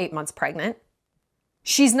touring while 8 months pregnant.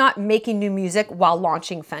 She's not making new music while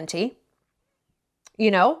launching Fenty. You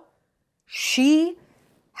know, she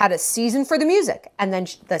had a season for the music, and then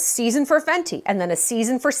the season for Fenty, and then a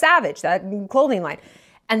season for Savage, that clothing line,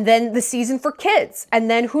 and then the season for kids, and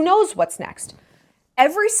then who knows what's next.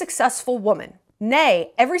 Every successful woman,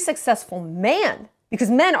 nay, every successful man, because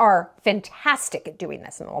men are fantastic at doing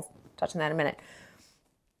this, and I'll touch on that in a minute.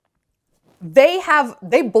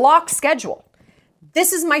 They block schedule.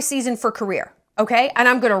 This is my season for career, okay? And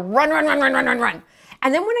I'm gonna run.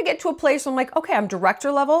 And then when I get to a place where I'm like, okay, I'm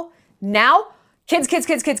director level, now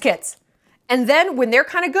kids. And then when they're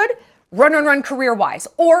kind of good, run career-wise.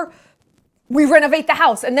 Or we renovate the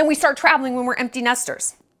house and then we start traveling when we're empty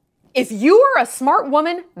nesters. If you are a smart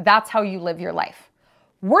woman, that's how you live your life.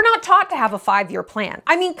 We're not taught to have a 5-year plan.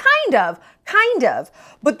 I mean, kind of.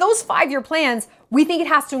 But those 5-year plans, we think it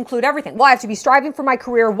has to include everything. Well, I have to be striving for my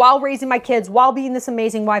career while raising my kids, while being this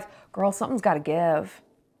amazing wife. Girl, something's got to give.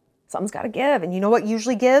 Something's got to give. And you know what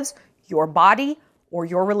usually gives? Your body or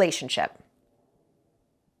your relationship.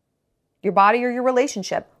 Your body or your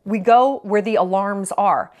relationship. We go where the alarms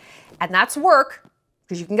are. And that's work,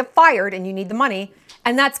 because you can get fired and you need the money.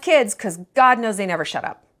 And that's kids, because God knows they never shut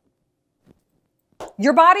up.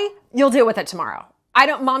 Your body, you'll deal with it tomorrow.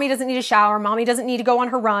 Mommy doesn't need a shower. Mommy doesn't need to go on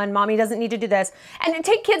her run. Mommy doesn't need to do this. And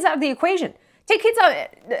take kids out of the equation. Take kids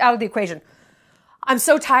out of the equation. I'm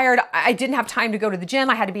so tired. I didn't have time to go to the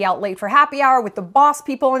gym. I had to be out late for happy hour with the boss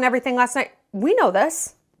people and everything last night. We know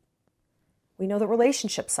this. We know that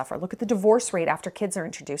relationships suffer. Look at the divorce rate after kids are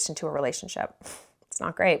introduced into a relationship. It's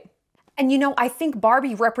not great. And you know, I think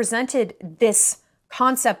Barbie represented this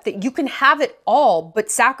concept that you can have it all,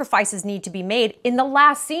 but sacrifices need to be made in the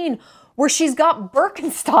last scene where she's got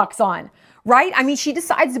Birkenstocks on, right? I mean, she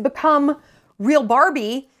decides to become real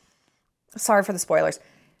Barbie. Sorry for the spoilers.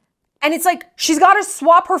 And it's like, she's got to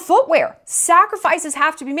swap her footwear. Sacrifices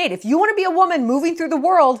have to be made. If you want to be a woman moving through the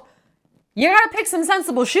world, you got to pick some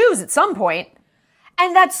sensible shoes at some point.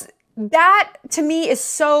 And that to me is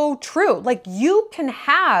so true. Like, you can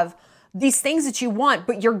have these things that you want,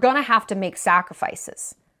 but you're going to have to make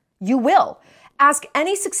sacrifices. You will. Ask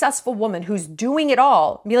any successful woman who's doing it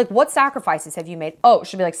all. Be like, what sacrifices have you made? Oh,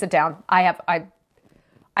 she'll be like, sit down. I have a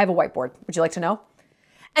whiteboard. Would you like to know?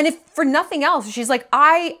 And if for nothing else, she's like,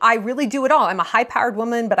 I really do it all. I'm a high-powered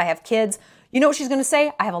woman, but I have kids. You know what she's going to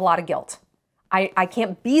say? I have a lot of guilt. I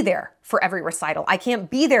can't be there for every recital. I can't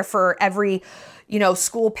be there for every,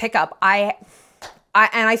 school pickup. And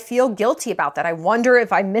I feel guilty about that. I wonder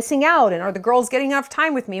if I'm missing out, and are the girls getting enough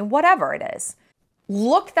time with me, and whatever it is.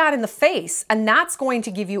 Look that in the face, and that's going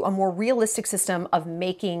to give you a more realistic system of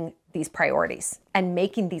making these priorities and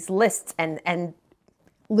making these lists and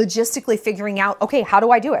logistically figuring out, okay, how do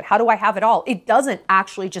I do it? How do I have it all? It doesn't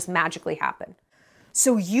actually just magically happen.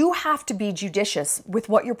 So you have to be judicious with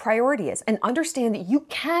what your priority is and understand that you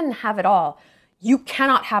can have it all. You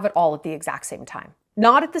cannot have it all at the exact same time.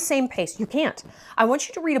 Not at the same pace. You can't. I want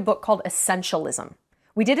you to read a book called Essentialism.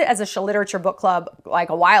 We did it as a Shallon Literature book club like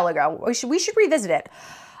a while ago. We should revisit it.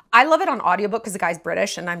 I love it on audiobook because the guy's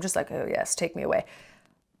British and I'm just like, oh yes, take me away.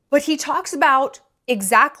 But he talks about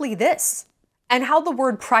exactly this and how the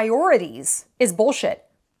word priorities is bullshit.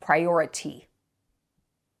 Priority.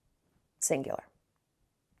 Singular.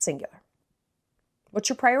 What's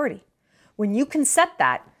your priority? When you can set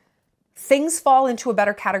that, things fall into a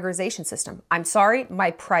better categorization system. I'm sorry,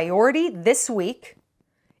 my priority this week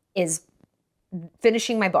is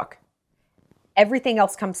finishing my book. Everything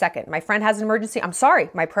else comes second. My friend has an emergency. I'm sorry,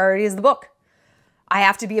 my priority is the book. I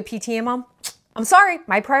have to be a PTA mom. I'm sorry,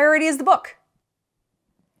 my priority is the book.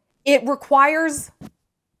 It requires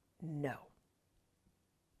no.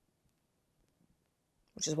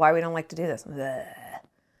 Which is why we don't like to do this.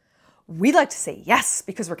 We like to say yes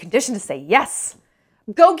because we're conditioned to say yes.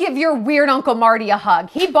 Go give your weird Uncle Marty a hug.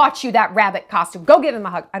 He bought you that rabbit costume. Go give him a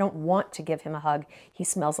hug. I don't want to give him a hug. He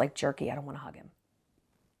smells like jerky. I don't want to hug him.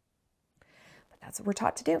 But that's what we're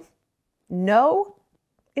taught to do. No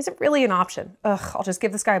isn't really an option. Ugh, I'll just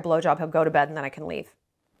give this guy a blowjob. He'll go to bed and then I can leave.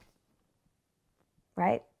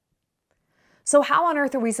 Right? So how on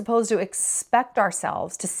earth are we supposed to expect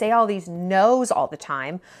ourselves to say all these no's all the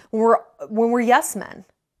time when we're yes men?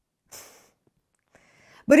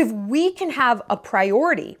 But if we can have a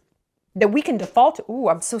priority that we can default to. Ooh,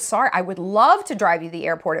 I'm so sorry. I would love to drive you to the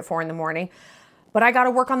airport at 4 in the morning, but I got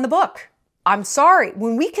to work on the book. I'm sorry.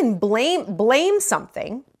 When we can blame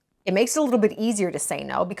something, it makes it a little bit easier to say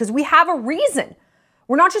no because we have a reason.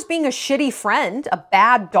 We're not just being a shitty friend, a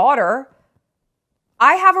bad daughter.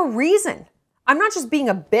 I have a reason. I'm not just being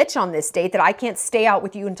a bitch on this date that I can't stay out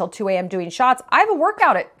with you until 2 a.m. doing shots. I have a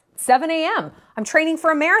workout at 7 a.m. I'm training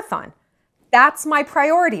for a marathon. That's my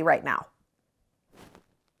priority right now.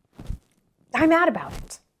 I'm mad about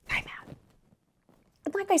it. I'm mad.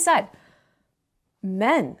 And like I said,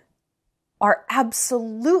 men are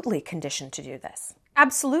absolutely conditioned to do this.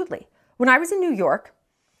 Absolutely. When I was in New York,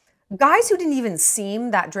 guys who didn't even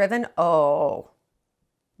seem that driven, oh,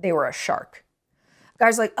 they were a shark.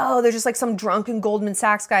 Guys like, oh, they're just like some drunken Goldman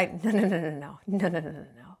Sachs guy. No.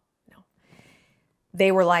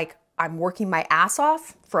 They were like, I'm working my ass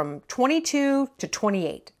off from 22 to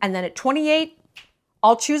 28. And then at 28,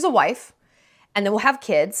 I'll choose a wife. And then we'll have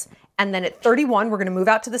kids. And then at 31, we're going to move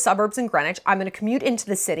out to the suburbs in Greenwich. I'm going to commute into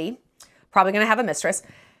the city. Probably going to have a mistress.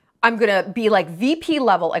 I'm going to be like VP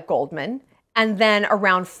level at Goldman. And then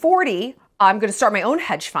around 40, I'm going to start my own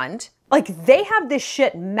hedge fund. Like they have this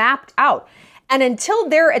shit mapped out. And until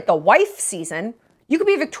they're at the wife season, you could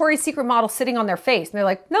be a Victoria's Secret model sitting on their face. And they're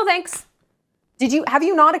like, no, thanks. Have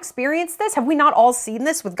you not experienced this? Have we not all seen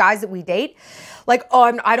this with guys that we date? Like,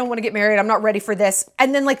 oh, I don't want to get married. I'm not ready for this.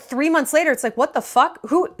 And then like 3 months later, it's like, what the fuck?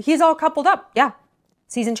 He's all coupled up. Yeah,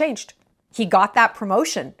 season changed. He got that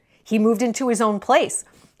promotion. He moved into his own place.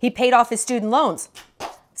 He paid off his student loans.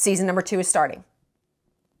 Season number 2 is starting.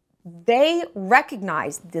 They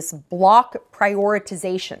recognize this block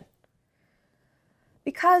prioritization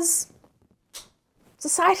because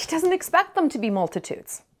society doesn't expect them to be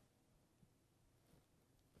multitudes.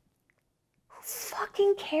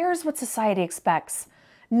 Fucking cares what society expects.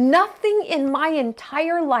 Nothing in my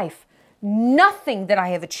entire life, nothing that I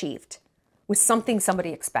have achieved was something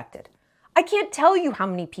somebody expected. I can't tell you how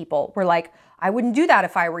many people were like, I wouldn't do that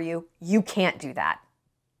if I were you. You can't do that.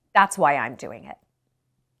 That's why I'm doing it.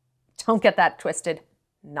 Don't get that twisted.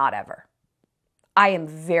 Not ever. I am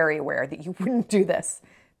very aware that you wouldn't do this.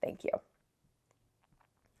 Thank you.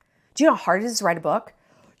 Do you know how hard it is to write a book?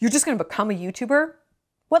 You're just going to become a YouTuber?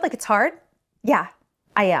 What, like it's hard? Yeah,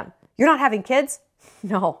 I am. You're not having kids?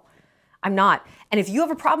 No, I'm not. And if you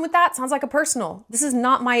have a problem with that, sounds like a personal. This is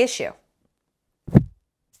not my issue.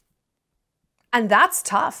 And that's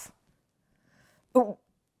tough. But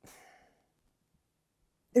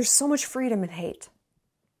there's so much freedom in hate.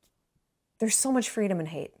 There's so much freedom in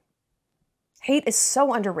hate. Hate is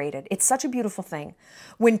so underrated. It's such a beautiful thing.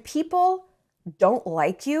 When people don't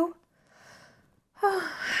like you,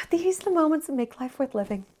 these are the moments that make life worth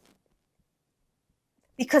living.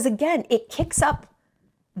 Because again, it kicks up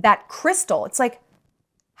that crystal. It's like,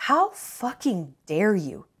 how fucking dare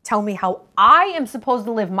you tell me how I am supposed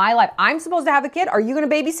to live my life? I'm supposed to have a kid? Are you going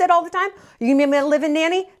to babysit all the time? Are you going to be a live-in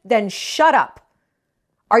nanny? Then shut up.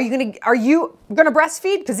 Are you going to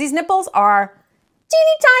breastfeed? Because these nipples are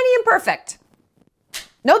teeny tiny and perfect.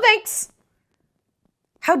 No thanks.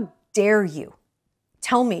 How dare you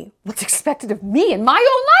tell me what's expected of me in my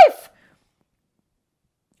own life?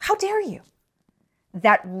 How dare you?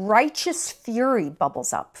 That righteous fury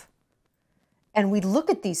bubbles up. And we look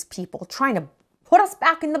at these people trying to put us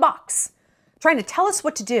back in the box, trying to tell us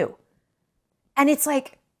what to do. And it's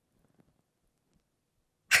like,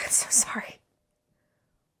 I'm so sorry.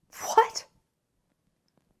 What?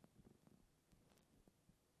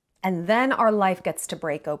 And then our life gets to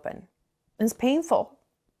break open. And it's painful.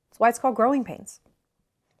 That's why it's called growing pains.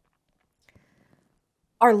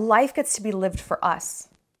 Our life gets to be lived for us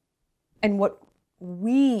and what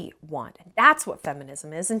we want. And that's what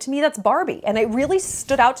feminism is. And to me, that's Barbie. And it really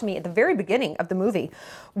stood out to me at the very beginning of the movie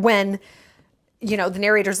when, the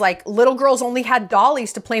narrator's like, little girls only had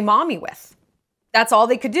dollies to play mommy with. That's all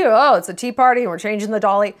they could do. Oh, it's a tea party and we're changing the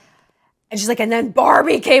dolly. And she's like, and then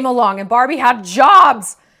Barbie came along and Barbie had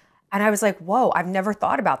jobs. And I was like, whoa, I've never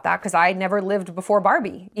thought about that because I never lived before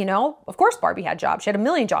Barbie, Of course Barbie had jobs. She had a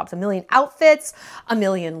million jobs, a million outfits, a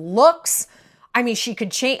million looks. I mean, she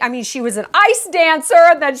could change. I mean, she was an ice dancer,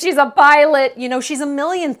 and then she's a pilot. She's a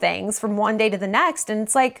million things from one day to the next. And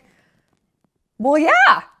it's like, well,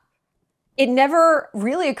 yeah. It never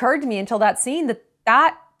really occurred to me until that scene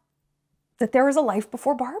that there was a life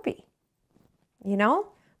before Barbie,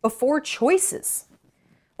 before choices.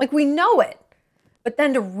 Like, we know it. But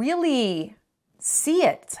then to really see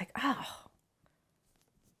it, it's like, oh,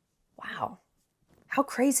 wow, how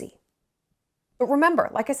crazy. But remember,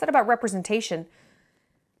 like I said about representation,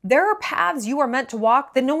 there are paths you are meant to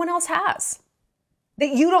walk that no one else has.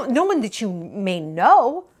 No one that you may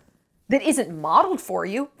know, that isn't modeled for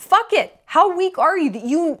you. Fuck it. How weak are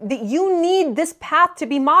you that you need this path to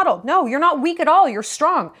be modeled? No, you're not weak at all. You're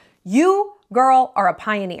strong. You, girl, are a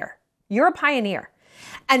pioneer. You're a pioneer.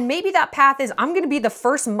 And maybe that path is, I'm going to be the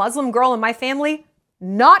first Muslim girl in my family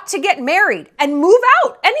not to get married and move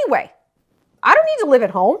out anyway. I don't need to live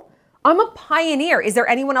at home. I'm a pioneer. Is there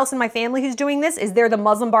anyone else in my family who's doing this? Is there the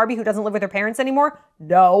Muslim Barbie who doesn't live with her parents anymore?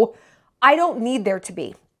 No. I don't need there to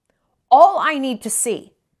be. All I need to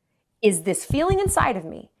see is this feeling inside of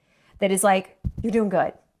me that is like, you're doing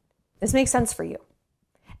good. This makes sense for you.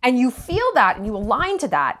 And you feel that and you align to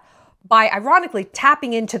that by ironically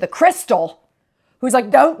tapping into the crystal who's like,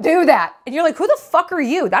 don't do that. And you're like, who the fuck are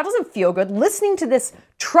you? That doesn't feel good. Listening to this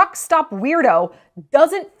truck stop weirdo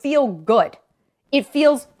doesn't feel good. It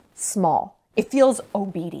feels small. It feels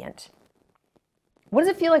obedient. What does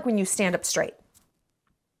it feel like when you stand up straight?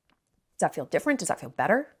 Does that feel different? Does that feel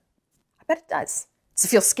better? I bet it does. Does it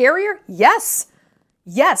feel scarier? Yes.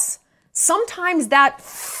 Yes. Sometimes that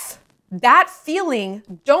feeling,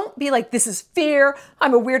 don't be like, this is fear.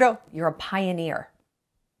 I'm a weirdo. You're a pioneer.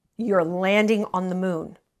 You're landing on the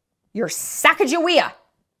moon. You're Sacagawea.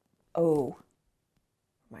 Oh,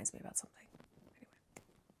 reminds me about something. Anyway.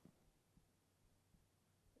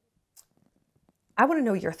 I want to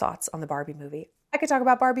know your thoughts on the Barbie movie. I could talk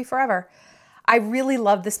about Barbie forever. I really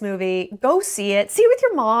love this movie. Go see it. See it with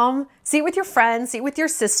your mom. See it with your friends. See it with your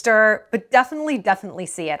sister. But definitely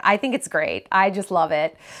see it. I think it's great. I just love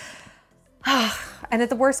it. And at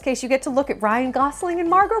the worst case, you get to look at Ryan Gosling and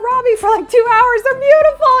Margot Robbie for like 2 hours. They're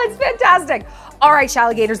beautiful. It's fantastic. All right,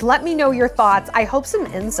 Shalligators, let me know your thoughts. I hope some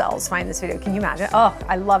incels find this video. Can you imagine? Oh,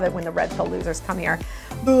 I love it when the red pill losers come here.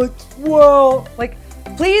 They're like, whoa. Like,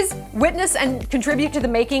 please witness and contribute to the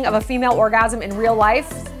making of a female orgasm in real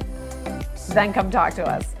life. Then come talk to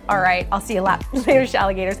us. All right, I'll see you later,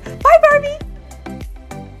 Shalligators. Bye, Barbie.